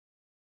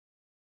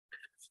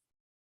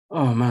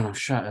Oh man, I'm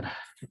shattered.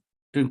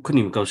 Couldn't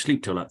even go to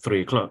sleep till like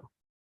 3 o'clock.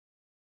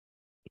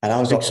 And I I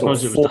was think up till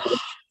suppose it was four. the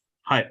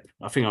hype.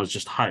 I think I was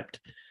just hyped.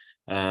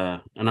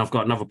 And I've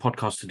got another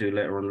podcast to do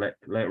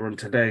later on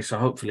today, so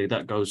hopefully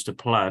that goes to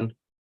plan.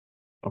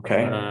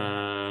 Okay.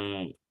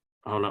 Uh,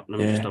 Hold up, let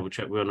me just Yeah. double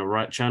check we're on the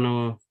right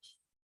channel.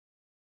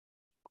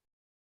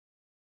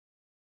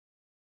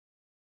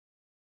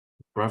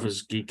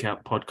 Brothers Geek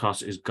Out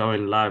podcast is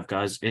going live,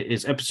 guys. It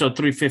is episode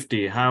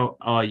 350. How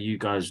are you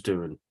guys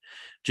doing?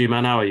 G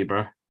man, how are you,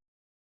 bro?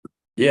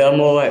 Yeah,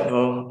 I'm all right,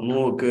 bro. I'm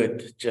all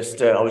good.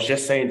 Just I was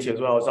just saying to you as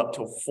well, I was up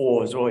till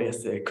four as well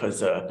yesterday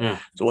because I Yeah.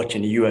 was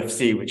watching the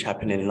UFC, which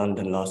happened in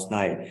London last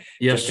night.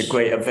 Just a Yes.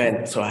 great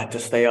event. So I had to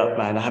stay up,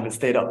 man. I haven't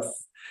stayed up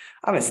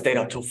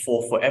till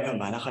four forever,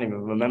 man. I can't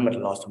even remember the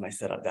last time I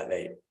stayed up that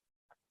late.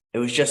 It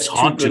was It's just too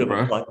hard good to, of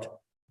a bro. card.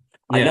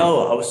 I Yeah.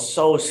 know, I was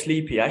so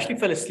sleepy. I actually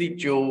fell asleep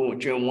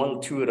during one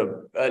or two of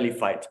the early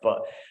fights,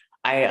 but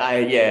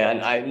yeah,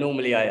 and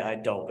I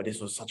don't, but this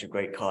was such a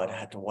great card. I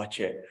had to watch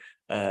it.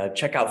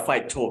 Check out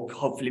Fight Talk.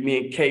 Hopefully, me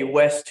and Kay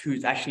West,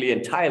 who's actually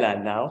in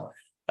Thailand now,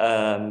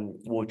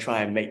 will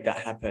try and make that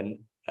happen.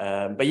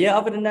 But yeah,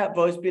 other than that,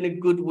 bro, it's been a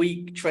good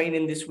week.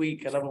 Training this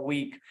week, another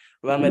week.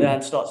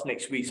 Ramadan starts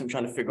next week, so I'm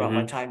trying to figure out my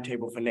Mm-hmm.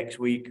 timetable for next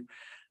week.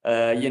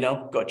 Got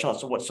a chance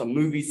to watch some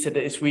movies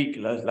today this week.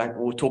 Like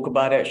we'll talk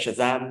about it.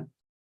 Shazam.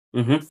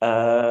 Mm-hmm.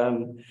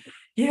 Um,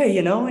 yeah,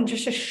 and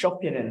just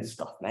shopping and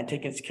stuff, man.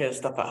 Taking care of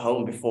stuff at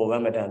home before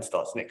Ramadan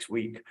starts next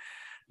week.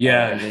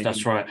 Yeah, And then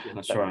that's right. get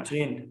That's that right.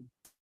 routine.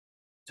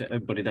 To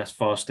everybody that's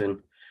fasting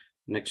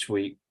next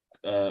week,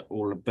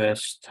 all the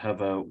best.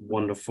 Have a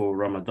wonderful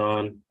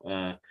Ramadan.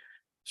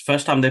 It's the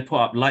first time they put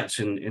up lights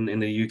in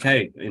the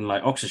UK in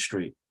like Oxford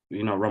Street,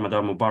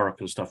 Ramadan Mubarak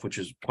and stuff, which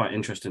is quite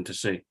interesting to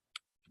see.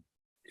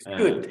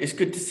 Good. It's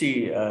good to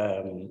see.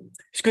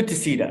 It's good to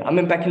see that. I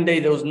mean, back in the day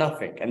there was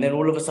nothing, and then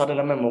all of a sudden,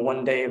 I remember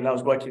one day when I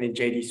was working in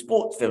JD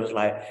Sports, there was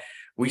like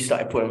we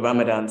started putting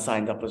Ramadan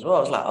signs up as well. I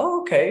was like,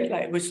 oh, okay,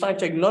 like we're starting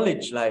to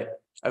acknowledge, like,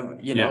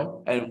 Yeah.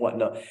 and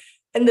whatnot.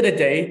 End of the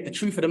day, the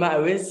truth of the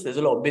matter is there's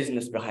a lot of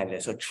business behind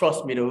it. So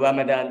trust me, the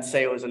Ramadan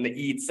sales and the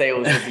Eid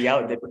sales will be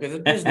out there because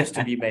there's business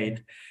to be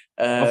made,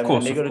 Of and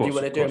course, they got of to do course,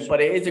 what of they're doing. course.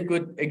 But it is a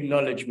good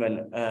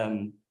acknowledgement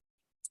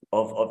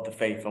of the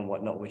faith and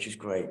whatnot, which is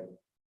great.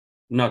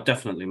 No,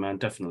 definitely, man,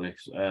 definitely.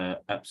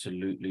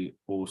 Absolutely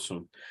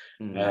awesome.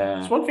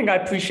 It's Uh, one thing I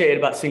appreciated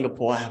about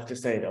Singapore, I have to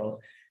say though.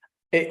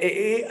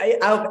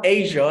 Out of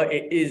Asia,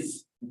 it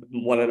is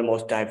one of the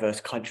most diverse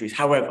countries.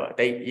 However,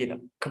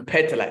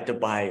 compared to like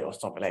Dubai or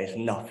something like, it's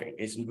nothing.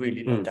 It's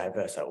really not mm,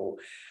 diverse at all.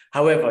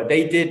 However,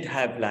 they did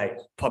have like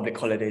public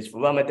holidays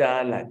for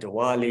Ramadan, like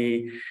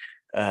Diwali,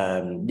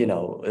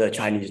 the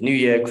Chinese New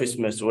Year,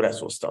 Christmas, all that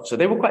sort of stuff. So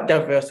they were quite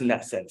diverse in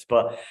that sense.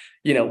 But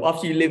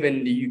after you live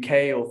in the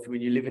UK or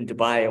when you live in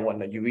Dubai and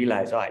whatnot, you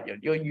realize, all right,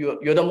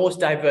 you're the most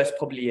diverse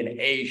probably in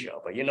Asia,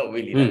 but you're not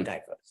really that mm,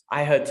 diverse.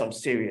 I heard some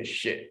serious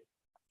shit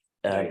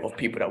damn. of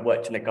people that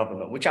worked in the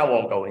government, which I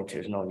won't go into.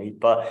 There's no need,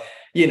 but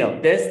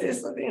there's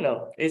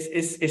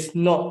this, it's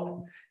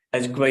not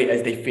as great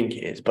as they think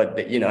it is, but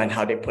and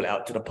how they put it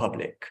out to the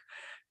public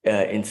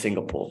in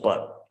Singapore. But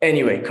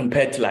anyway,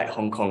 compared to like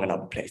Hong Kong and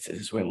other places,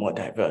 it's way more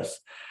diverse.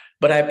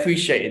 But I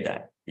appreciated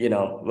that,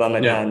 Yeah.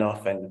 Ramadan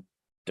off and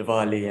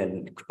Diwali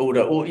and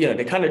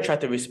they kind of try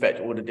to respect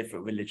all the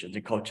different religions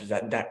and cultures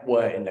that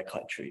were in the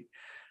country.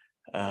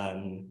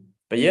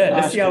 But yeah, Ah,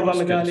 let's it's see how good. It's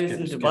good. Ramadan It's is good.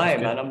 in It's good. It's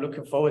Dubai, man. good. I'm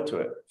looking forward to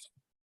it.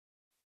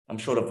 I'm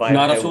sure the No, vibe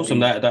there that's will awesome.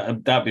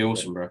 be. That'd be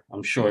awesome, bro.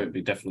 I'm sure it'd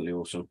be definitely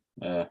awesome.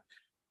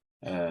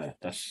 It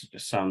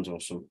sounds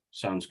awesome.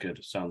 Sounds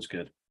good. Sounds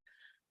good.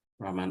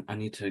 Right, man. I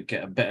need to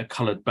get a better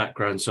colored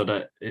background so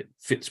that it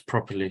fits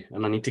properly,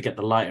 and I need to get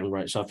the lighting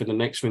right. So I think the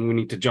next thing we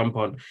need to jump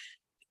on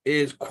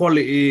is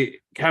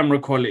quality, camera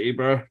quality,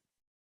 bro.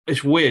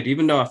 It's weird,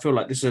 even though I feel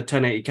like this is a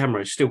 1080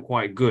 camera, it's still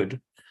quite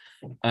good.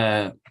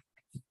 Uh,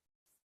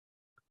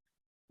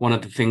 One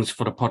of the things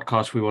for the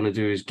podcast we want to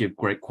do is give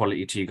great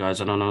quality to you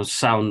guys. I don't know, it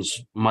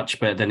sounds much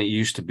better than it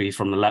used to be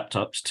from the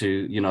laptops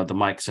to, the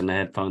mics and the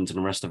headphones and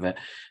the rest of it.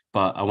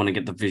 But I want to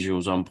get the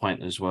visuals on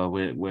point as well.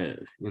 We're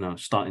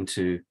starting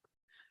to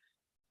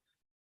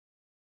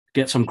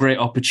get some great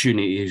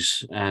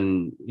opportunities.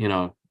 And,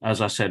 as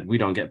I said, we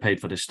don't get paid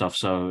for this stuff.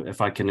 So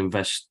if I can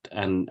invest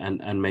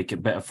and make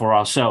it better for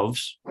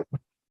ourselves,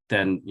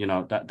 then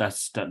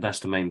that's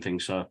the main thing.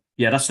 So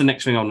yeah, that's the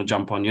next thing I want to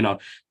jump on.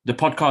 The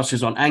podcast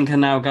is on Anchor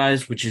now,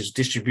 guys, which is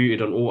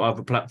distributed on all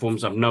other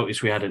platforms. I've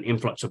noticed we had an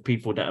influx of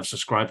people that have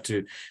subscribed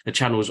to the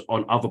channels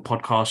on other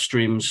podcast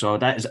streams, so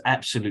that is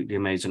absolutely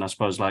amazing. I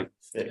suppose, like,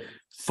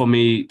 for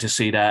me to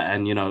see that,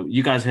 and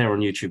you guys here on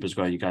YouTube as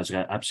well, you guys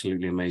are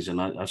absolutely amazing.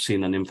 I've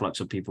seen an influx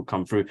of people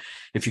come through.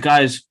 If you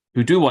guys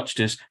who do watch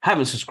this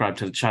haven't subscribed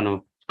to the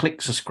channel, click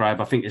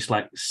subscribe. I think it's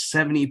like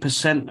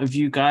 70% of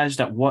you guys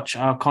that watch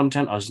our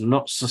content are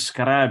not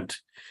subscribed.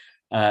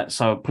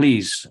 So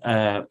please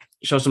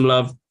show some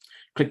love,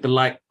 click the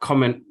like,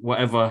 comment,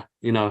 whatever,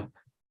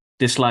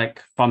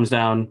 dislike, thumbs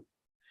down,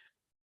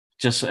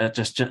 just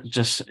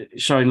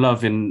showing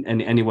love in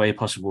any way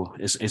possible.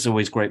 It's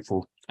always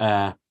grateful.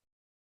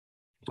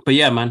 But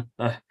yeah, man,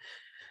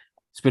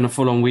 it's been a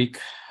full-on week.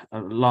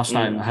 Last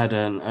night I Mm. had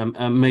an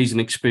amazing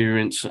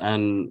experience,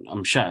 and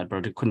I'm shattered, bro.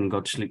 I couldn't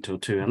go to sleep till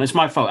 2, and it's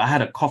my fault. I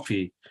had a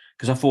coffee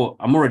because I thought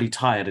I'm already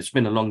tired. It's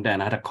been a long day,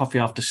 and I had a coffee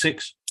after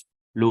 6.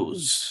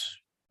 Lose,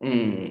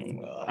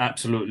 Mm.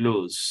 absolute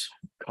lose.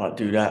 Can't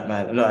do that,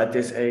 man. Not at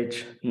this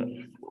age.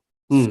 Mm.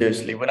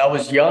 Seriously, when I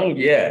was young,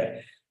 yeah,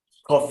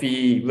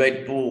 coffee,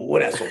 Red Bull, all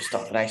that sort of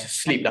stuff, and I used to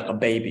sleep like a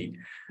baby.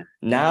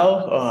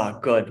 Now, oh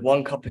God,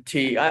 one cup of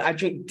tea. I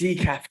drink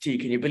decaf tea.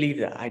 Can you believe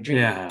that? I drink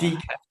Yeah,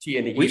 decaf tea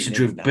in the we used to evenings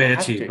drink now. I beer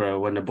have tea, to. bro,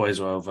 when the boys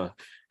were over,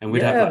 and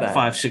we'd have Yeah, like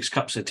five, man. 6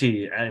 cups of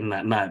tea in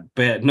that night.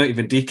 Beer, not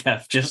even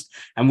decaf, just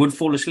and would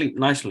fall asleep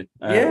nicely.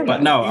 Yeah, But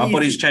man. no, our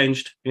body's Easy.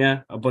 changed.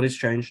 Yeah, our body's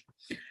changed.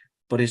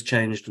 Body's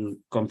changed and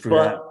gone through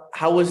that. But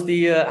how was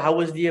the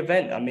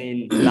event? I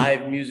mean,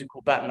 live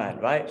musical Batman,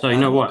 right? So you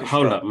know Live what?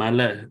 Hold orchestra. up,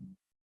 man.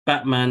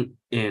 Batman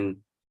in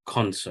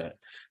concert.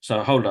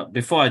 So hold up.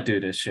 Before I do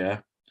this, yeah,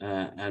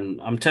 and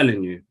I'm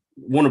telling you,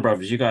 Warner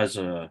Brothers, you guys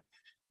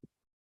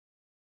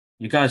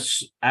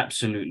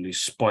absolutely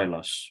spoil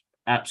us.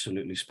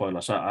 Absolutely spoil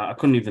us. I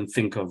couldn't even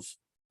think of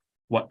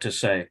what to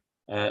say.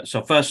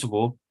 So first of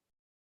all,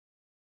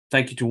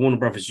 thank you to Warner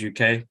Brothers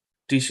UK,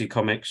 DC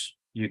Comics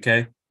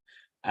UK,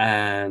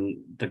 and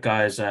the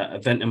guys at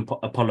Event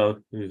Apollo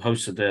who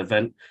hosted the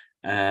event.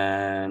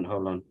 And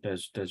hold on,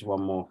 there's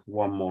one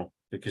more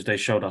because they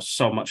showed us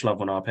so much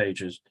love on our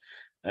pages.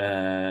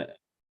 Uh,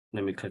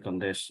 let me click on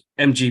this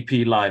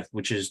MGP Live,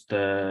 which is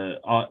the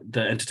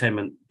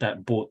entertainment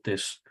that bought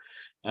this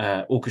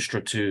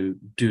orchestra to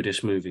do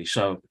this movie.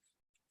 So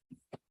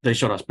they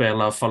showed us bare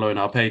love following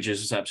our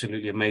pages. It's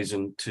absolutely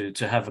amazing to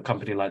have a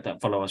company like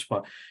that follow us.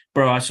 But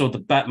bro, I saw the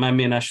Batman.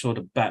 Me and Ash saw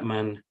the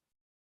Batman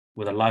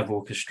with a live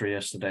orchestra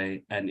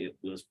yesterday, and it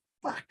was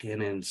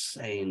fucking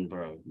insane,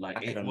 bro. I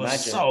Like can it was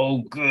imagine.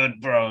 so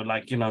good, bro.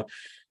 Like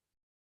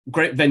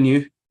great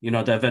venue.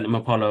 The event in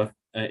Apollo.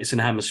 It's in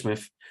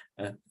Hammersmith.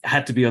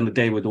 Had to be on the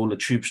day with all the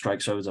tube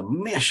strikes, so it was a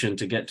mission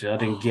to get to. I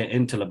didn't get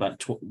in till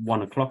about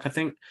 1 o'clock, I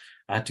think.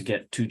 I had to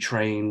get 2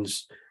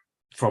 trains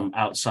from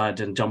outside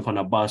and jump on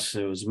a bus.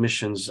 It was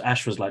missions.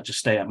 Ash was like, just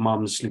stay at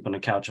mum's, sleep on the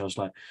couch. I was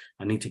like,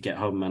 I need to get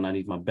home, man. I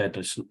need my bed.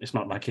 It's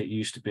not like it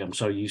used to be. I'm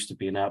so used to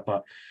being out,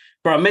 but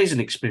amazing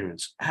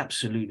experience.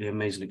 Absolutely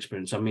amazing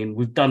experience. I mean,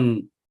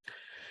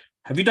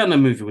 have you done a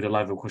movie with a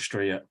live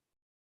orchestra yet?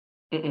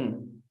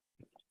 Mm-mm.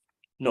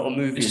 Not a It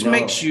movie, just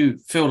makes no. you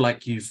feel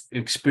like you've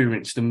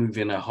experienced the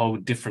movie in a whole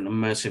different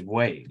immersive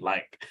way.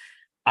 Like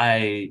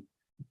I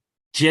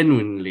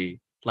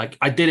genuinely like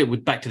I did it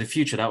with Back to the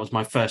Future. That was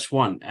my first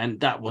one, and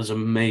that was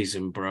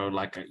amazing, bro.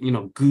 Like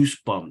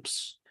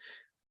goosebumps.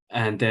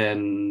 And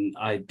then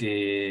I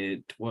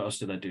did what else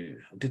did I do?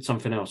 I did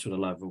something else with a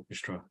live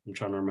orchestra. I'm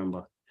trying to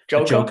remember. The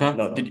Joker? Joker.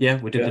 No, did you?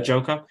 Yeah, we did the Yeah.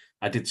 Joker.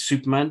 I did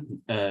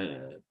Superman,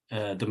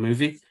 the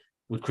movie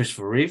with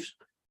Christopher Reeves.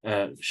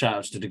 Shout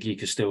outs to the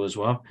Geeker still as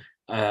well.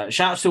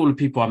 Shout outs to all the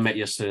people I met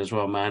yesterday as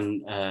well,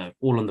 man.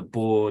 All on the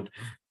board.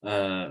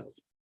 Nerdy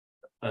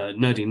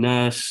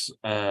Nurse,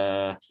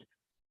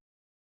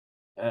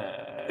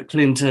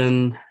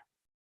 Clinton,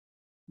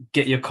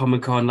 Get Your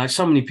Comic Con, like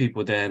so many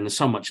people there, and there's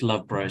so much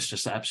love, bro. It's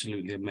just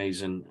absolutely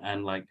amazing.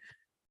 And like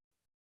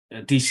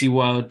DC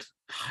World,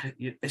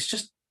 it's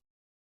just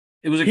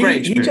it was a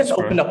great He just experience,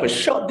 opened bro. up a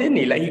shop, didn't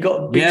he? Like he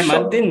got a big Yeah,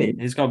 shop, man. didn't he?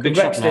 He's got a big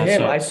shop Congrats to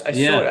now. him. So I saw that.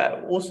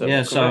 yeah.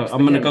 Awesome. So Congrats I'm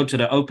to gonna go him. to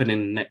the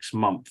opening next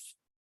month.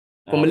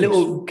 From I a think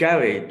little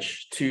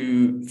garage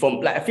to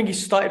from like I think he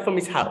started from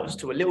his house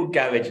to a little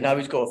garage. Now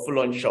he's got a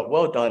full-on shop.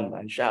 Well done,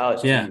 man. Shout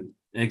outs to yeah, you.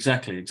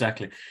 exactly.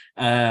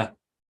 Uh,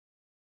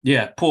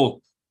 yeah,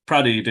 Paul,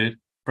 proud of you, dude.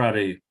 Proud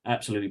of you.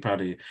 Absolutely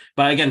proud of you.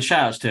 But again,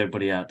 shout outs to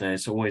everybody out there.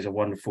 It's always a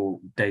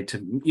wonderful day to,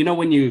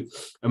 when you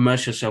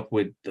immerse yourself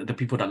with the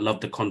people that love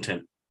the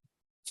content.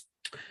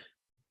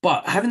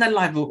 But having that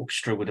live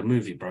orchestra with a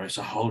movie, bro, it's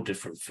a whole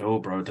different feel,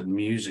 bro. The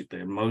music, the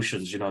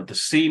emotions, the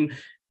scene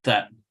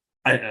that,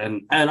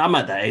 and I'm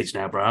at that age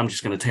now, bro. I'm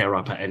just gonna tear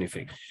up at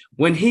anything.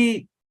 When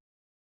he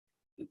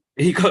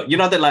got,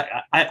 that like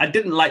I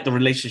didn't like the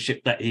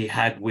relationship that he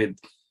had with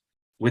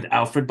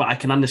Alfred, but I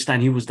can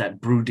understand he was that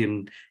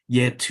brooding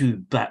year 2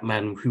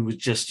 Batman who was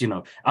just,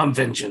 I'm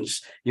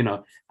vengeance,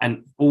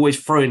 and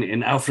always throwing it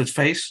in Alfred's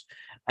face.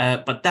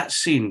 But that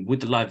scene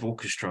with the live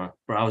orchestra,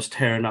 bro, I was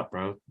tearing up,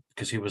 bro,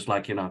 because he was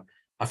like,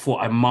 I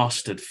thought I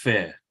mastered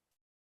fear,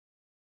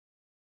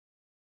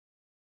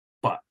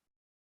 but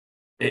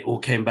it all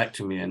came back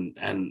to me,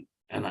 and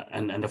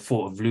the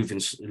thought of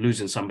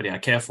losing somebody I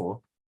care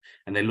for.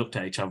 And they looked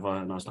at each other,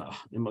 and I was like,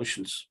 oh,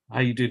 emotions. How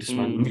you do this,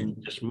 man?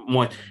 Just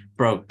more,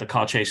 bro. The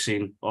car chase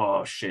scene.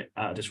 Oh shit,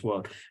 out of this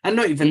world. And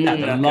not even that.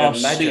 The I can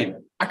last scene.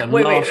 imagine. The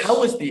Wait. How last.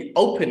 was the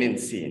opening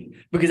scene?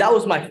 Because that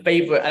was my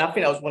favorite, and I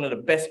think that was one of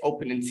the best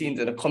opening scenes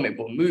in a comic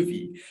book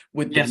movie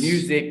with the Yes,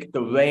 music,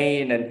 the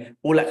rain, and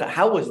all that.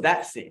 How was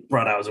that scene?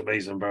 bro. That was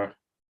amazing, bro.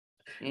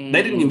 They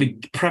didn't Mm. even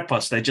prep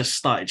us. They just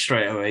started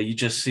straight away. You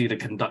just see the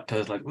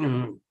conductor like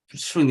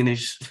swinging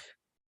his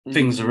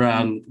things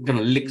around,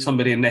 gonna lick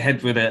somebody in the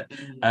head with it.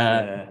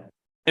 Yeah.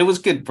 It was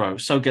good, bro.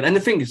 So good. And the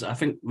thing is, I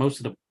think most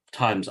of the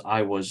times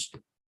I was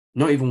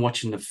not even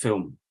watching the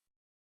film.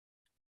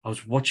 I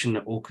was watching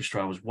the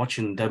orchestra. I was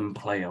watching them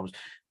play.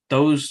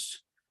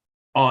 Those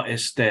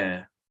artists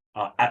there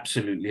are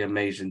absolutely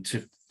amazing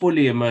to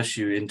fully immerse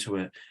you into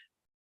it.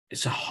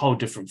 It's a whole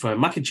different film.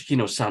 Michael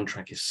Giacchino's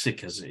soundtrack is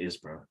sick as it is,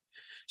 bro.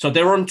 So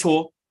they're on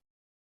tour.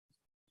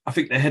 I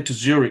think they head to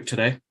Zurich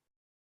today,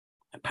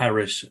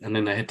 Paris, and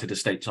then they head to the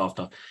States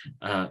after.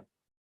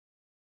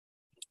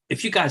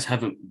 If you guys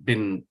haven't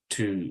been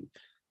to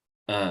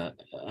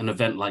an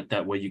event like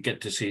that where you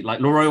get to see,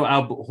 like Royal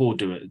Albert Hall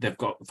do it, they've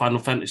got Final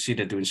Fantasy,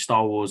 they're doing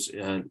Star Wars,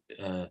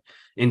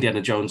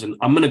 Indiana Jones, and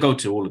I'm going to go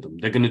to all of them.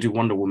 They're going to do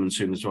Wonder Woman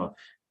soon as well.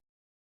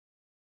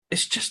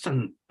 It's just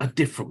a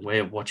different way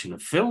of watching a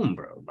film,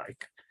 bro.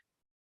 Like,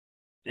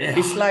 yeah.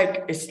 It's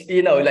like,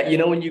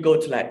 like, when you go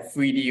to like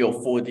 3D or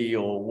 4D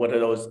or what are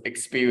those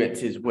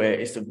experiences where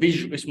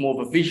it's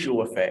more of a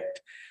visual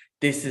effect.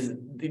 This is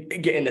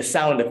getting the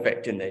sound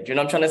effect in there. Do you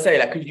know what I'm trying to say?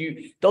 Like,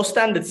 those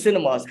standard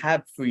cinemas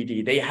have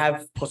 3D, they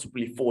have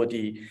possibly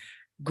 4D,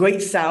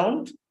 great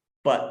sound,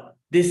 but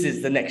this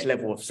is the next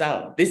level of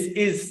sound. This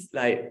is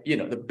like,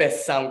 the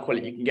best sound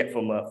quality you can get for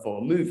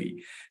a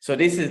movie. So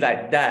this is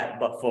like that,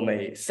 but from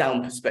a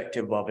sound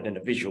perspective rather than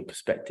a visual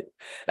perspective.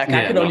 Like,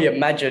 I can only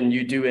imagine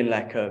you doing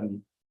like, I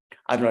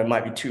don't know, it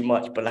might be too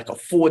much, but like a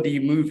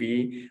 4D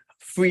movie,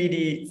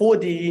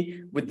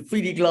 4D with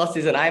 3D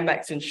glasses and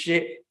IMAX and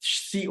shit,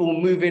 seat all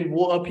moving,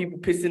 water, people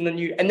pissing on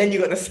you, and then you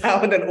got the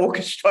sound and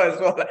orchestra as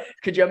well. Like,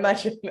 could you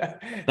imagine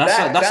that?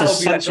 That's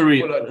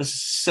a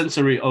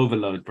sensory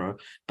overload, bro.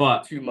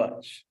 But too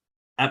much.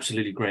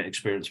 Absolutely great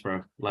experience,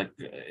 bro. Like,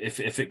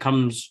 if it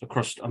comes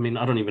across, I mean,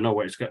 I don't even know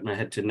where it's going to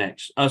head to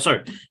next.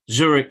 Sorry,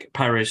 Zurich,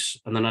 Paris,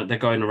 and then they're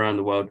going around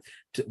the world.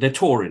 They're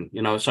touring,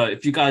 So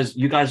if you guys,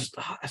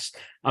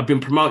 I've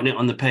been promoting it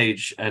on the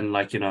page, and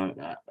like,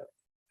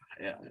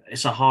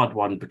 it's a hard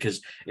one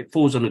because it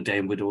falls on a day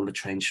with all the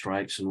train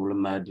strikes and all the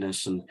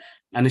madness, and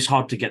it's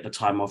hard to get the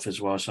time off as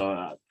well.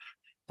 So,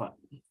 but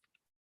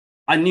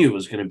I knew it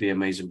was going to be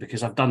amazing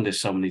because I've done this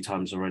so many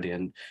times already.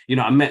 And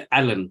I met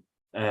Alan,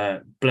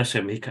 bless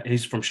him.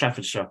 He's from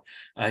Staffordshire.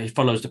 He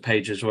follows the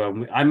page as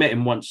well. I met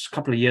him once a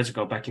couple of years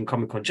ago back in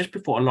Comic-Con, just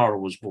before Alara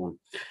was born,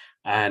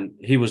 and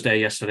he was there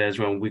yesterday as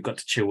well. And we got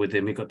to chill with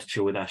him. He got to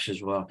chill with Ash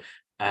as well,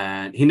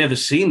 and he never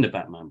seen the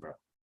Batman, bro.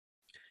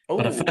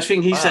 But the first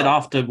thing he said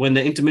after, when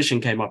the intermission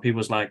came up, he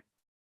was like,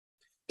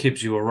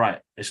 "Kibbs, you were right.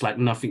 It's like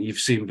nothing you've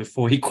seen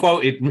before." He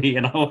quoted me,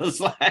 and I was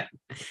like,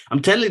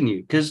 I'm telling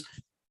you, because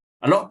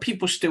a lot of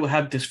people still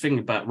have this thing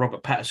about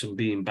Robert Pattinson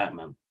being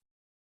Batman.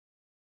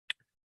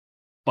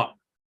 But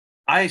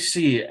I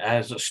see it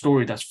as a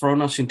story that's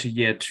thrown us into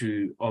year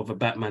 2 of a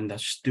Batman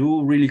that's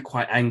still really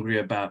quite angry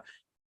about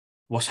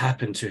what's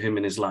happened to him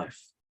in his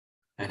life.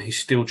 And he's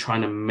still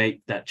trying to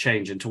make that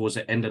change. And towards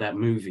the end of that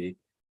movie,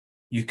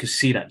 you could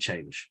see that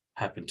change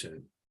happen to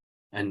him,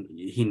 and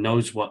he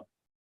knows what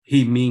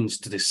he means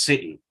to this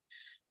city,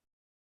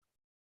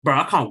 bro.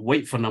 I can't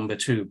wait for number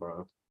 2,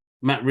 bro.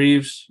 Matt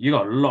Reeves, you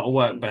got a lot of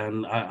work,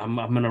 man. I'm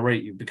gonna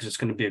rate you because it's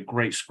gonna be a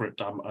great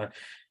script.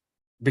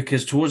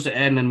 Because towards the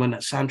end, and when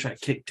that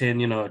soundtrack kicked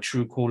in, a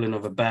true calling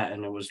of a bat,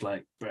 and it was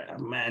like,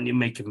 man, you're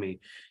making me.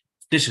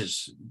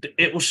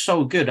 It was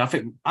so good. I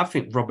think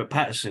Robert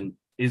Pattinson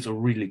is a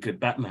really good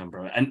Batman,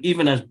 bro, and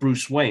even as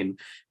Bruce Wayne.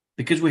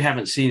 Because we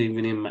haven't seen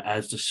even him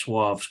as the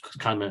suave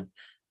kind of,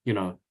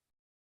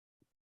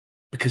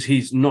 because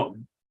he's not,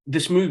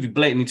 this movie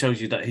blatantly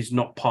tells you that he's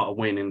not part of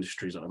Wayne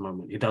Industries at the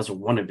moment. He doesn't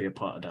want to be a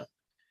part of that.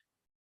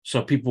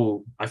 So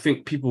I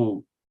think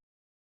people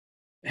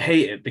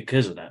hate it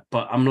because of that.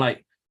 But I'm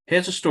like,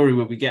 here's a story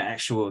where we get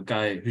a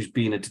guy who's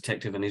being a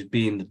detective and he's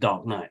being the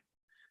Dark Knight.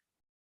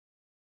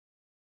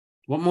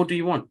 What more do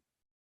you want?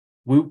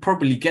 We'll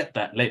probably get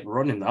that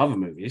later on in the other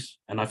movies.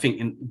 And I think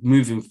in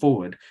moving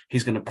forward,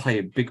 he's going to play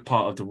a big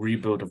part of the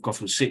rebuild of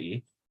Gotham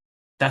City.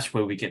 That's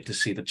where we get to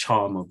see the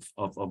charm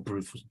of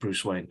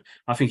Bruce Wayne.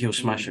 I think he'll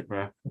smash it,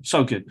 bro.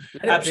 So good.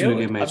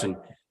 Absolutely amazing.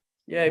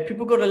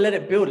 People got to let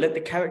it build, let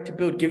the character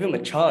build, give him a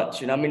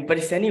chance, I mean, but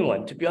it's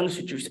anyone. To be honest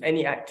with you, it's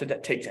any actor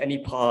that takes any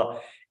part,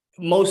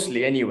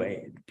 mostly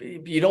anyway.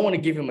 You don't want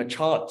to give him a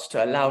chance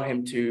to allow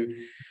him to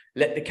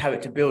let the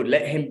character build,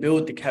 let him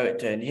build the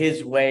character in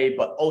his way,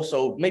 but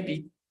also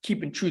maybe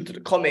keeping true to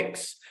the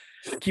comics,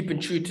 keeping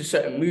true to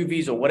certain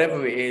movies or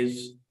whatever it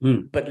is.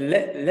 But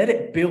let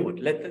it build.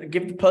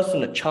 Give the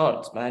person a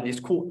chance, man. It's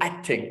called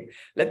acting.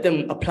 Let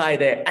them apply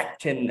their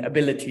acting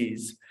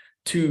abilities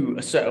to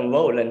a certain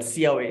role and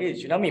see how it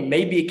is. You know what I mean?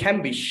 Maybe it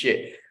can be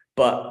shit,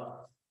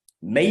 but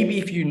maybe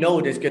if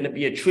there's going to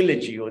be a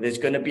trilogy or there's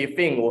going to be a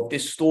thing, or if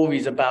this story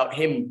is about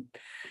him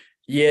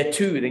year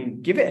 2,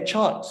 then give it a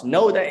chance.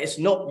 Know that it's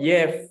not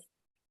year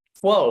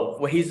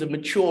 12 where he's a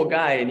mature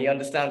guy and he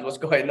understands what's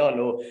going on,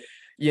 or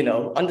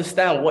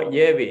understand what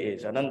year it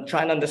is, and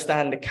try and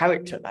understand the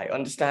character, like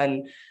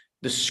understand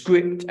the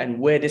script and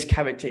where this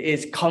character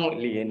is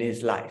currently in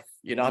his life.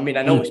 I mean,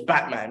 I know it's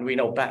Batman, we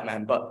know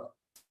Batman, but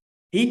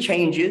he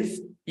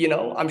changes.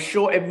 I'm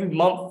sure every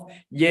month,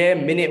 year,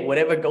 minute,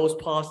 whatever goes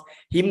past,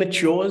 he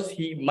matures.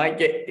 He might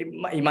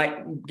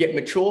get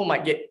mature,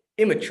 might get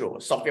immature.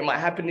 Something might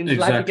happen in his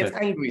life, he gets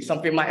angry.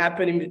 Something might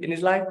happen in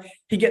his life,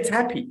 he gets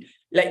happy.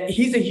 Like,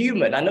 he's a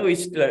human. I know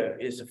he's still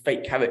is a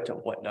fake character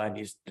and whatnot, and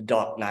he's the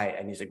Dark Knight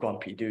and he's a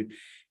grumpy dude.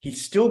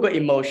 He's still got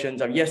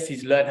emotions. And yes,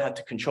 he's learned how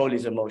to control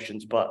his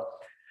emotions, but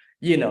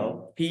you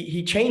know,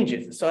 he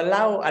changes. So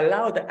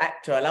allow the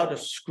actor, allow the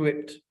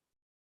script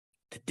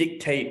to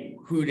dictate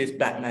who this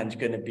Batman's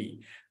gonna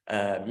be.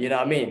 You know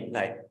what I mean?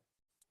 Like,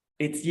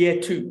 it's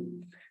year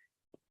 2.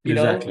 You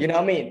know what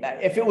I mean? Like,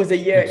 if it was a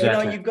year, you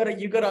know, you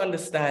gotta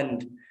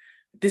understand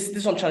this. This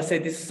is what I'm trying to say.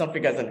 This is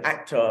something as an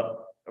actor.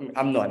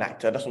 I'm not an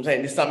actor. That's what I'm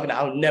saying. This is something that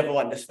I'll never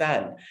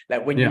understand.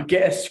 Like, when you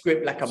get a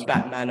script like a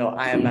Batman or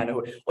Iron Man,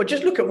 or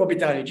just look at Robert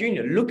Downey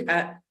Jr. Look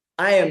at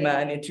Iron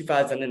Man in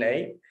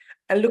 2008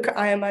 and look at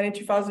Iron Man in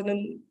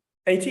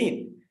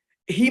 2018.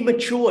 He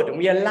matured, and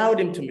we allowed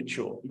him to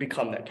mature and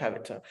become that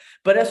character.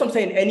 But that's what I'm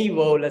saying. Any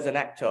role as an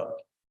actor,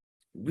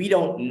 we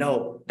don't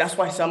know. That's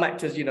why some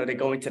actors, you know, they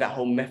go into that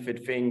whole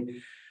method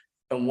thing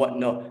and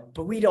whatnot.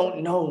 But we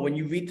don't know. When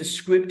you read the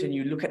script and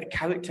you look at the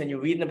character and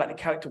you're reading about the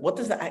character, what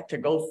does the actor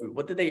go through?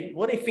 What are they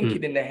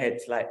thinking in their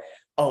heads? Like,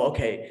 oh,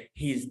 okay,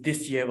 he's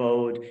this year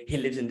old. He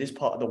lives in this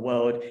part of the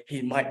world.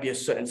 He might be a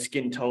certain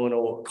skin tone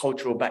or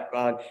cultural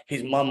background.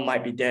 His mum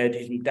might be dead.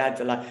 His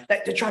dad's alive.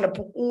 Like, they're trying to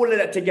put all of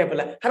that together.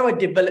 Like, how do I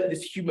develop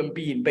this human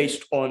being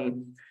based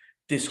on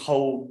this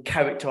whole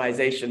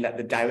characterization that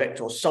the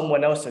director or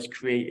someone else has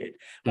created?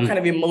 What kind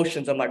of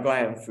emotions am I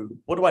going through?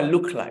 What do I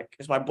look like?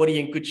 Is my body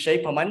in good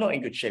shape? Am I not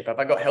in good shape? Have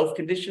I got health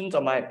conditions?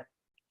 Am I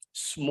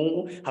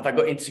small? Have I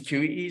got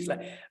insecurities?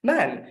 Like,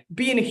 man,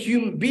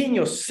 being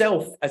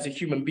yourself as a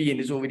human being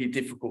is already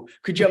difficult.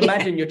 Could you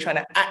imagine you're trying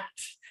to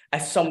act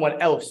as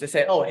someone else? They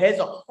say, oh, here's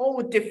a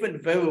whole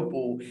different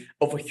variable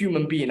of a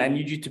human being. I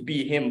need you to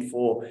be him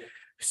for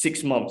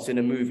 6 months in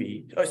a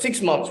movie, or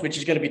 6 months, which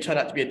is going to be turned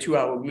out to be a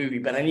 2-hour movie,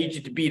 but I need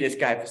you to be this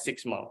guy for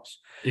 6 months.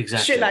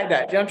 Shit like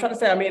that. You know what I'm trying to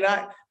say? I mean,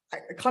 I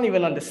can't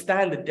even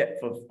understand the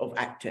depth of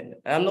acting.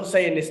 And I'm not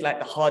saying it's like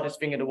the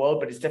hardest thing in the world,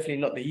 but it's definitely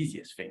not the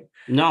easiest thing.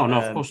 No,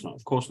 of course not.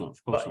 Of course not.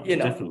 You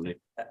know,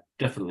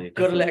 definitely.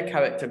 Gotta let a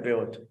character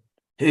build.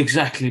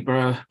 Exactly,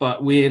 bro.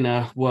 But we're in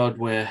a world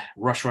where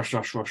rush.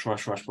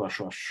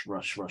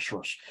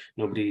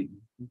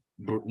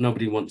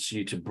 Nobody wants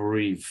you to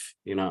breathe.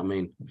 You know what I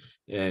mean?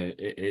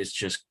 It's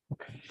just.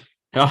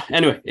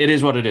 Anyway, it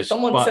is what it is.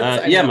 Someone said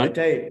something the other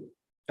day.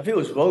 I think it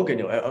was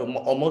Rogan,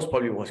 or most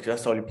probably was, because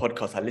that's the only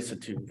podcast I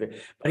listened to.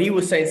 But he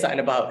was saying something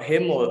about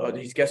him, or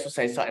his guest was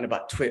saying something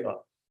about Twitter,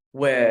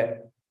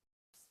 where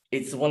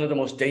it's one of the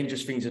most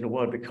dangerous things in the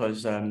world,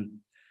 because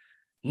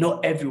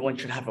not everyone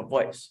should have a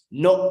voice.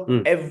 Not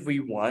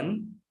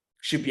everyone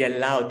should be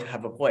allowed to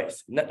have a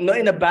voice. Not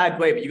in a bad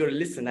way, but you got to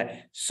listen. Like,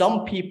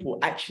 some people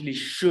actually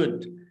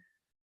should,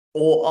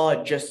 or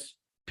are just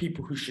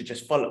people who should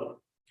just follow.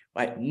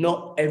 Right?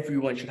 Not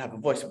everyone should have a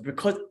voice.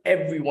 Because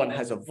everyone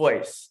has a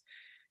voice,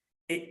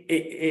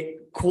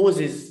 it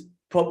causes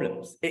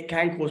problems. It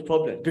can cause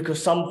problems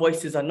because some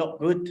voices are not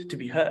good to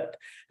be heard.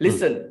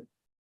 Listen,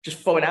 just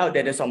throwing out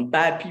there's some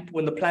bad people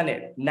on the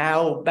planet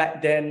now,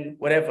 back then,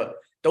 whatever.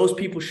 Those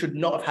people should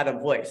not have had a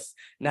voice.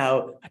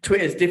 Now,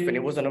 Twitter is different.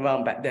 It wasn't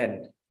around back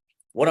then.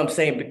 What I'm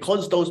saying,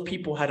 because those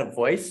people had a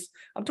voice,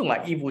 I'm talking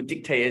about evil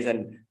dictators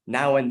and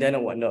now and then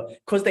and whatnot,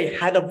 because they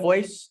had a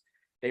voice,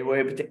 they were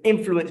able to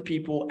influence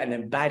people, and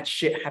then bad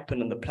shit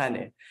happened on the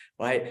planet,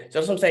 right? So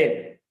that's what I'm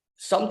saying.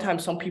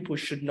 Sometimes some people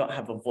should not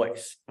have a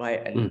voice,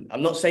 right? And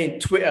I'm not saying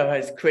Twitter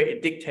has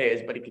created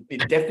dictators, but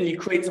it definitely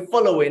creates a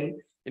following.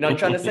 You know what I'm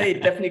trying to say?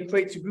 It definitely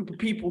creates a group of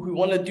people who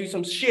want to do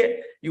some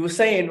shit. You were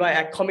saying, right,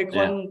 at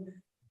Comic-Con,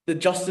 the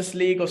Justice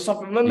League or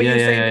something. Remember you were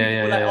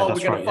saying people like, oh,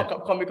 we're going to fuck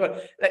up Comic-Con.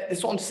 Like,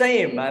 that's what I'm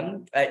saying,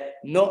 man. Like,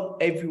 not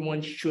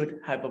everyone should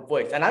have a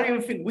voice. And I don't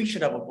even think we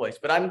should have a voice.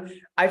 But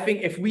I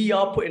think if we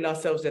are putting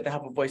ourselves there to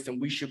have a voice, then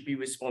we should be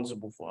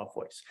responsible for our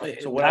voice.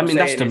 So what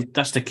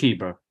that's the key,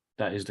 bro.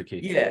 That is the key.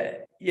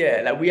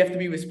 Yeah. Like, we have to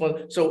be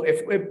responsible. So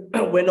if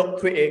we're not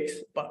critics,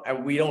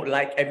 and we don't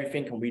like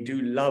everything, and we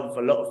do love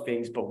a lot of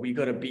things, but we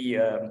got to be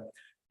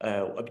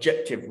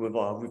objective with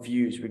our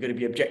reviews. We're going to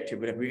be objective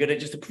with it. We're going to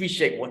just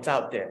appreciate what's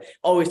out there.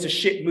 Oh, it's a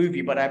shit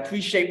movie, but I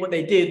appreciate what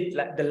they did.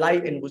 Like, the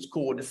lighting was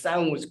cool, the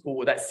sound was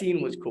cool, that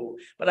scene was cool,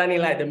 but I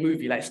didn't like the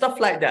movie. Like, stuff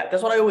like that.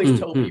 That's what I always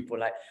tell people.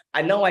 Like,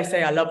 I know I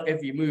say I love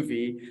every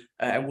movie,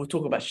 and we'll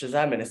talk about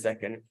Shazam in a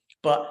second,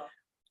 but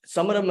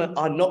some of them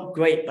are not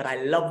great, but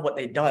I love what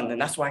they've done,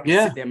 and that's why I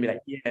can sit there and be like,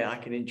 yeah, I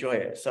can enjoy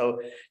it.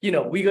 So, you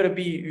know, we gotta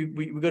be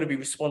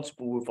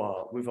responsible with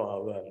our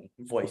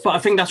voice. But I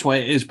think that's why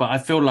it is. But I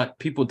feel like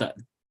people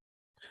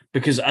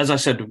because as I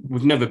said,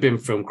 we've never been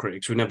film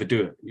critics. We never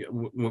do it.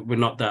 We're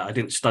not that. I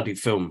didn't study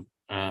film.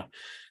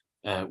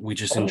 We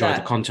just enjoy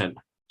the content.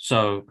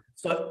 So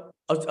I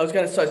was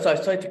gonna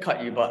sorry to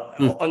cut you, but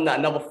on that,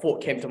 another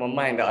thought came to my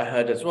mind that I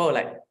heard as well.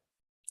 Like,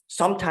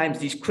 sometimes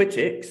these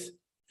critics,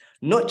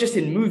 not just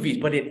in movies,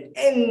 but in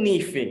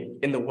anything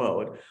in the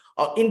world,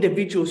 are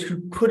individuals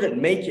who couldn't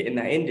make it in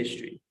that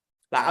industry.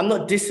 Like, I'm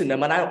not dissing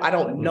them, and I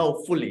don't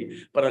know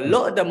fully, but a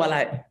lot of them are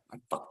like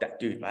And fuck that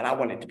dude, man. I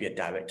wanted to be a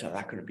director.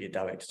 I couldn't be a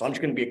director. So I'm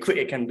just going to be a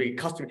critic and be a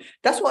customer.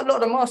 That's what a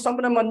lot of them are. Some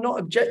of them are not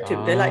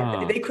objective. They're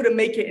like, they couldn't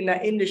make it in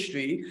that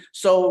industry.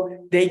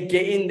 So they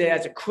get in there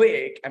as a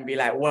critic and be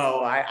like, well,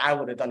 I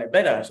would have done it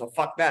better. So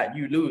fuck that.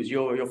 You lose.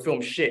 Your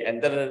film's shit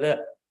and da da da.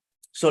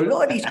 So a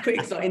lot of these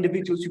critics are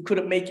individuals who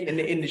couldn't make it in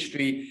the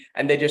industry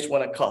and they just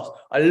want to cuss.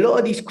 A lot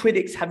of these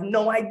critics have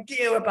no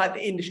idea about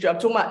the industry. I'm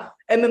talking about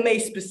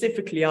MMA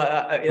specifically.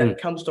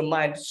 It comes to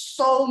mind.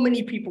 So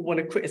many people want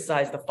to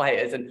criticize the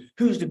fighters and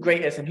who's the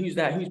greatest and who's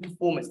that, whose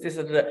performance, this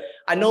and that.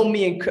 I know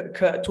me and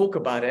Kurt talk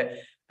about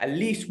it. At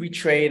least we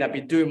train. I've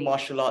been doing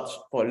martial arts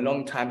for a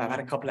long time. I've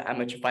had a couple of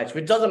amateur fights,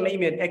 which doesn't make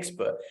me an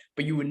expert,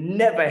 but you would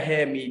never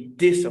hear me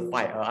diss a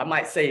fighter. I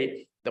might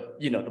say,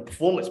 the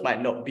performance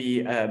might not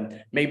be,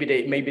 maybe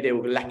they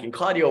were lacking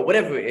cardio or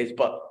whatever it is,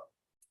 but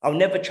I'll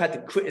never try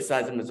to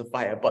criticize them as a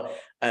fighter. But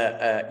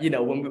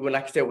when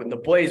like I said, when the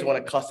boys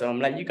want to cuss them, I'm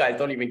like, you guys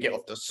don't even get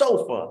off the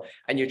sofa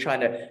and you're trying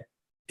to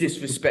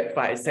disrespect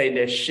fighters, saying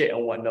they're shit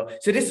and whatnot.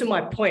 So this is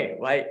my point,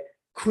 right?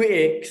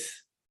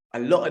 Critics, a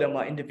lot of them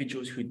are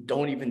individuals who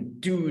don't even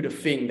do the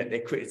thing that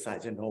they're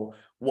criticizing or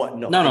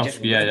whatnot. No, that's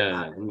true. You know what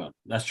I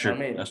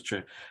mean? That's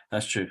true.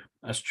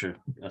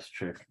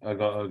 I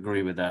gotta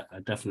agree with that. I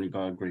definitely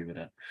gotta agree with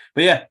that.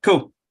 But yeah,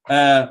 cool.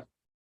 That's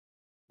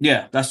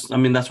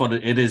what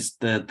it is.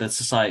 The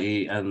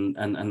society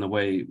and the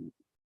way,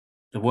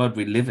 the world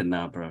we live in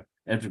now, bro.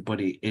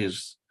 Everybody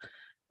is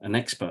an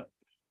expert.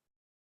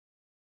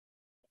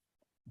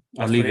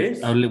 We'll leave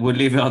it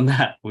on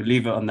that. We'll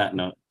leave it on that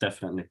note,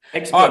 definitely.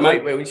 Expert,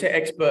 wait, when you say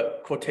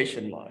expert,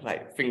 quotation mark,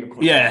 like finger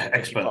quotation. Yeah,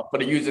 expert. For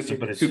the users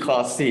who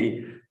can't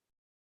see.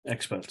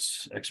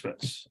 Experts.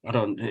 I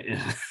don't.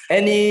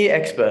 Any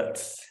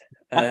experts.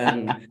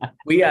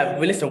 We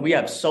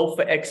have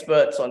sofa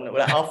experts on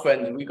our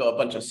friends. We got a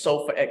bunch of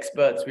sofa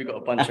experts. We got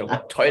a bunch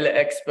of toilet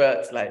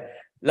experts, like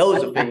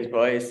loads of things,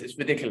 bro. It's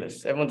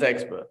ridiculous. Everyone's an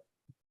expert.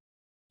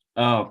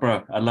 Oh,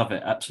 bro, I love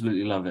it.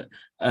 Absolutely love it.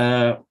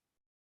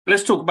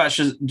 Let's talk about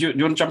Shazam. Do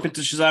you want to jump into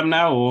Shazam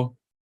now, or?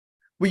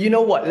 Well, you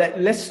know what?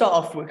 Let's start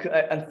off with,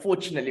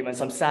 unfortunately, man,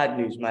 some sad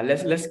news, man.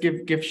 Let's give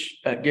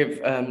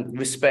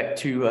respect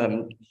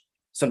to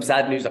some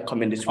sad news that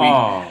come in this week.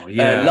 Oh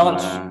yeah,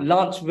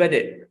 Lance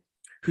Reddick,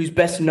 who's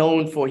best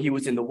known for, he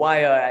was in The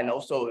Wire and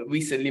also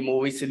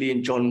more recently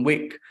in John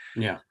Wick.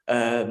 Yeah.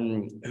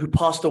 Who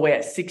passed away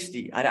at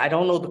 60. I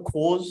don't know the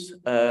cause.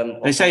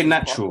 They say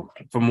natural,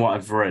 from what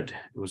I've read.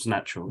 It was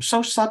natural.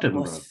 So sudden,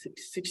 bro.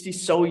 60,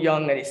 so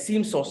young, and it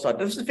seems so sudden.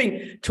 That's the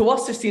thing. To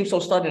us, it seems so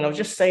sudden. I was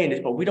just saying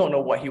this, but we don't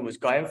know what he was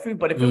going through.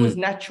 But if it was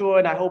natural,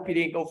 and I hope he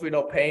didn't go through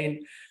no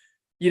pain,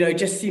 it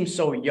just seems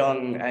so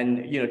young.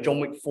 And, John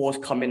Wick 4 is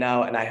coming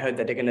out, and I heard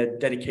that they're going to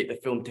dedicate the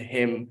film to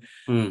him.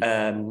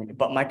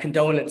 But my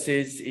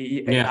condolences.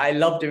 I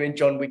loved him in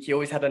John Wick. He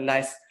always had a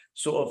nice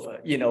sort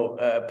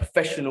of,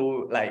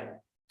 professional, like,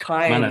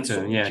 kind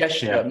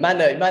gesture,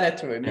 manner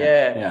to him.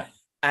 Yeah.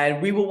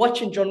 And we were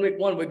watching John Wick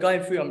 1. We're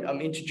going through,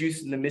 I'm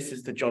introducing the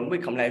missus to John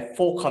Wick. I'm like, if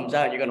 4 comes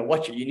out, you're going to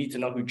watch it. You need to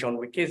know who John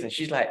Wick is. And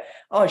she's like,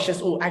 oh, it's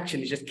just all action.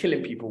 He's just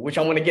killing people, which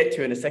I want to get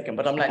to in a second.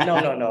 But I'm like,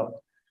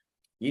 no.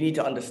 You need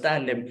to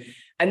understand him.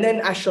 And then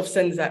Ashraf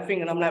sends that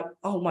thing, and I'm like,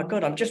 oh my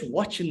God, I'm just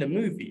watching the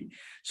movie.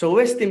 So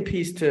rest in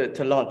peace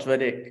to Lance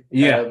Reddick.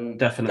 Yeah,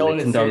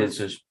 definitely.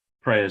 Condolences.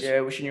 Prayers. Yeah,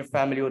 wishing your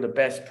family all the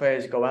best.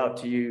 Prayers go out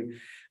to you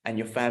and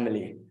your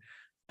family.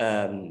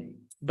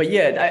 But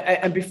yeah,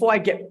 and before I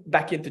get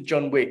back into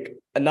John Wick,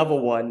 another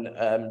one,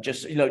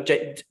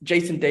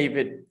 Jason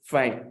David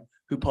Frank,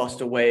 who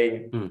passed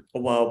away a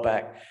while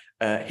back,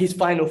 his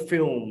final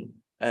film,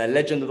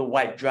 Legend of the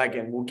White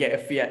Dragon, will get a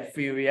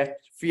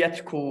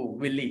theatrical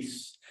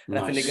release. And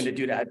I think they're going to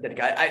do that.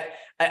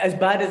 As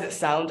bad as it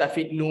sounds, I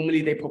think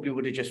normally they probably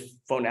would have just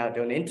thrown it out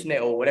there on the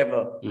internet or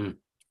whatever.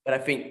 But I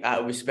think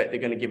out of respect, they're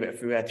going to give it a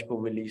theatrical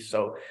release.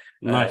 So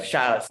nice.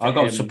 Shout outs to I'll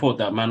go support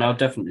that, man. I'll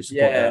definitely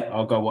support that.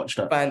 I'll go watch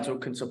that. Fans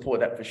can support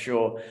that for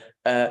sure.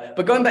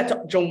 But going back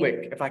to John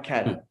Wick, if I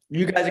can,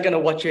 you guys are going to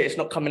watch it. It's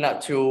not coming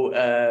out till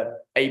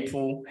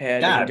April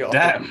here.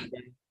 Damn.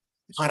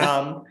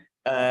 Haram.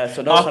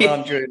 So no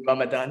haram during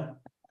Ramadan.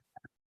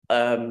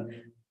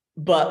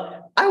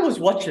 But I was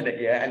watching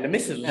it, and the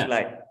missus was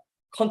like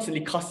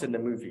constantly cussing the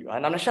movie, right?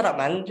 And I'm like, shut up,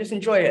 man, just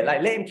enjoy it.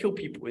 Like, let him kill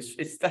people.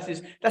 That's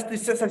his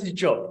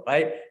job,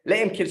 right? Let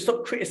him kill.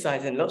 Stop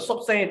criticizing.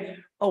 Stop saying,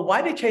 oh, why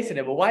are they chasing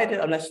him? Or why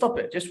did I'm like, stop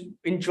it. Just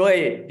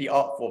enjoy the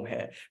art form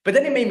here. But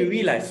then it made me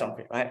realize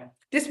something, right?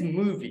 This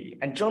movie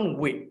and John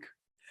Wick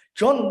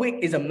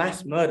is a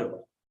mass murderer.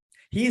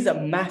 He is a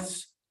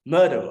mass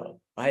murderer,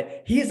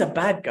 right? He is a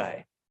bad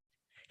guy.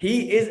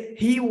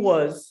 He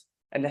was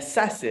an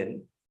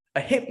assassin,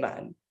 a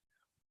hitman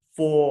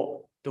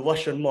for the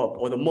Russian mob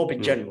or the mob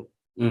in general.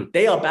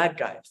 They are bad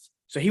guys.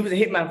 So he was a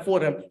hitman for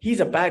them. He's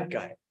a bad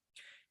guy.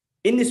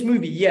 In this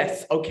movie,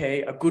 yes,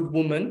 okay, a good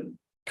woman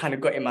kind of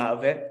got him out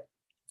of it,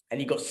 and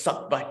he got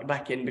sucked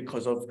back in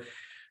because of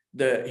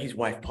his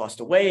wife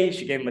passed away.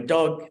 She gave him a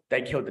dog.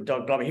 They killed the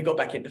dog. Blah, blah. He got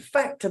back in. The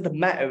fact of the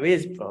matter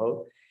is,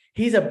 bro,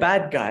 he's a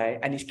bad guy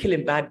and he's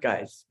killing bad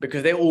guys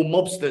because they're all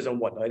mobsters and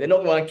whatnot. They're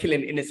not going to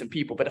killing innocent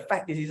people. But the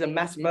fact is, he's a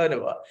mass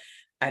murderer.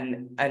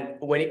 And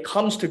when it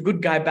comes to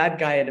good guy, bad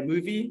guy in the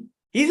movie,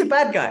 he's a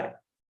bad guy.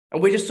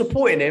 And we're just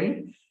supporting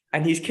him.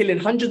 And he's killing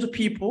hundreds of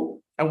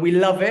people. And we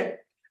love it.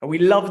 And we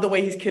love the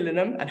way he's killing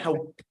them and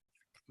how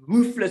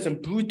ruthless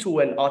and brutal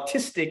and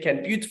artistic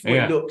and beautiful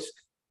it looks.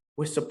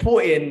 We're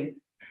supporting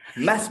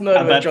mass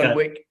murderer John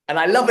Wick, and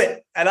I love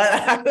it. And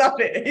I love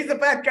it. He's a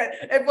bad guy.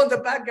 Everyone's a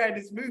bad guy in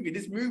this movie.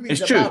 This movie is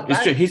true.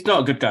 It's true. He's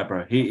not a good guy,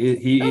 bro.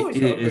 He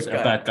is a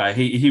bad guy.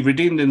 He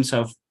redeemed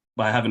himself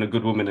by having a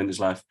good woman in his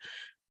life,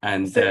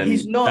 and so then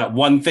he's not, that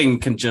one thing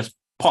can just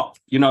pop.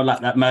 You know, like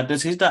that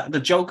madness. He's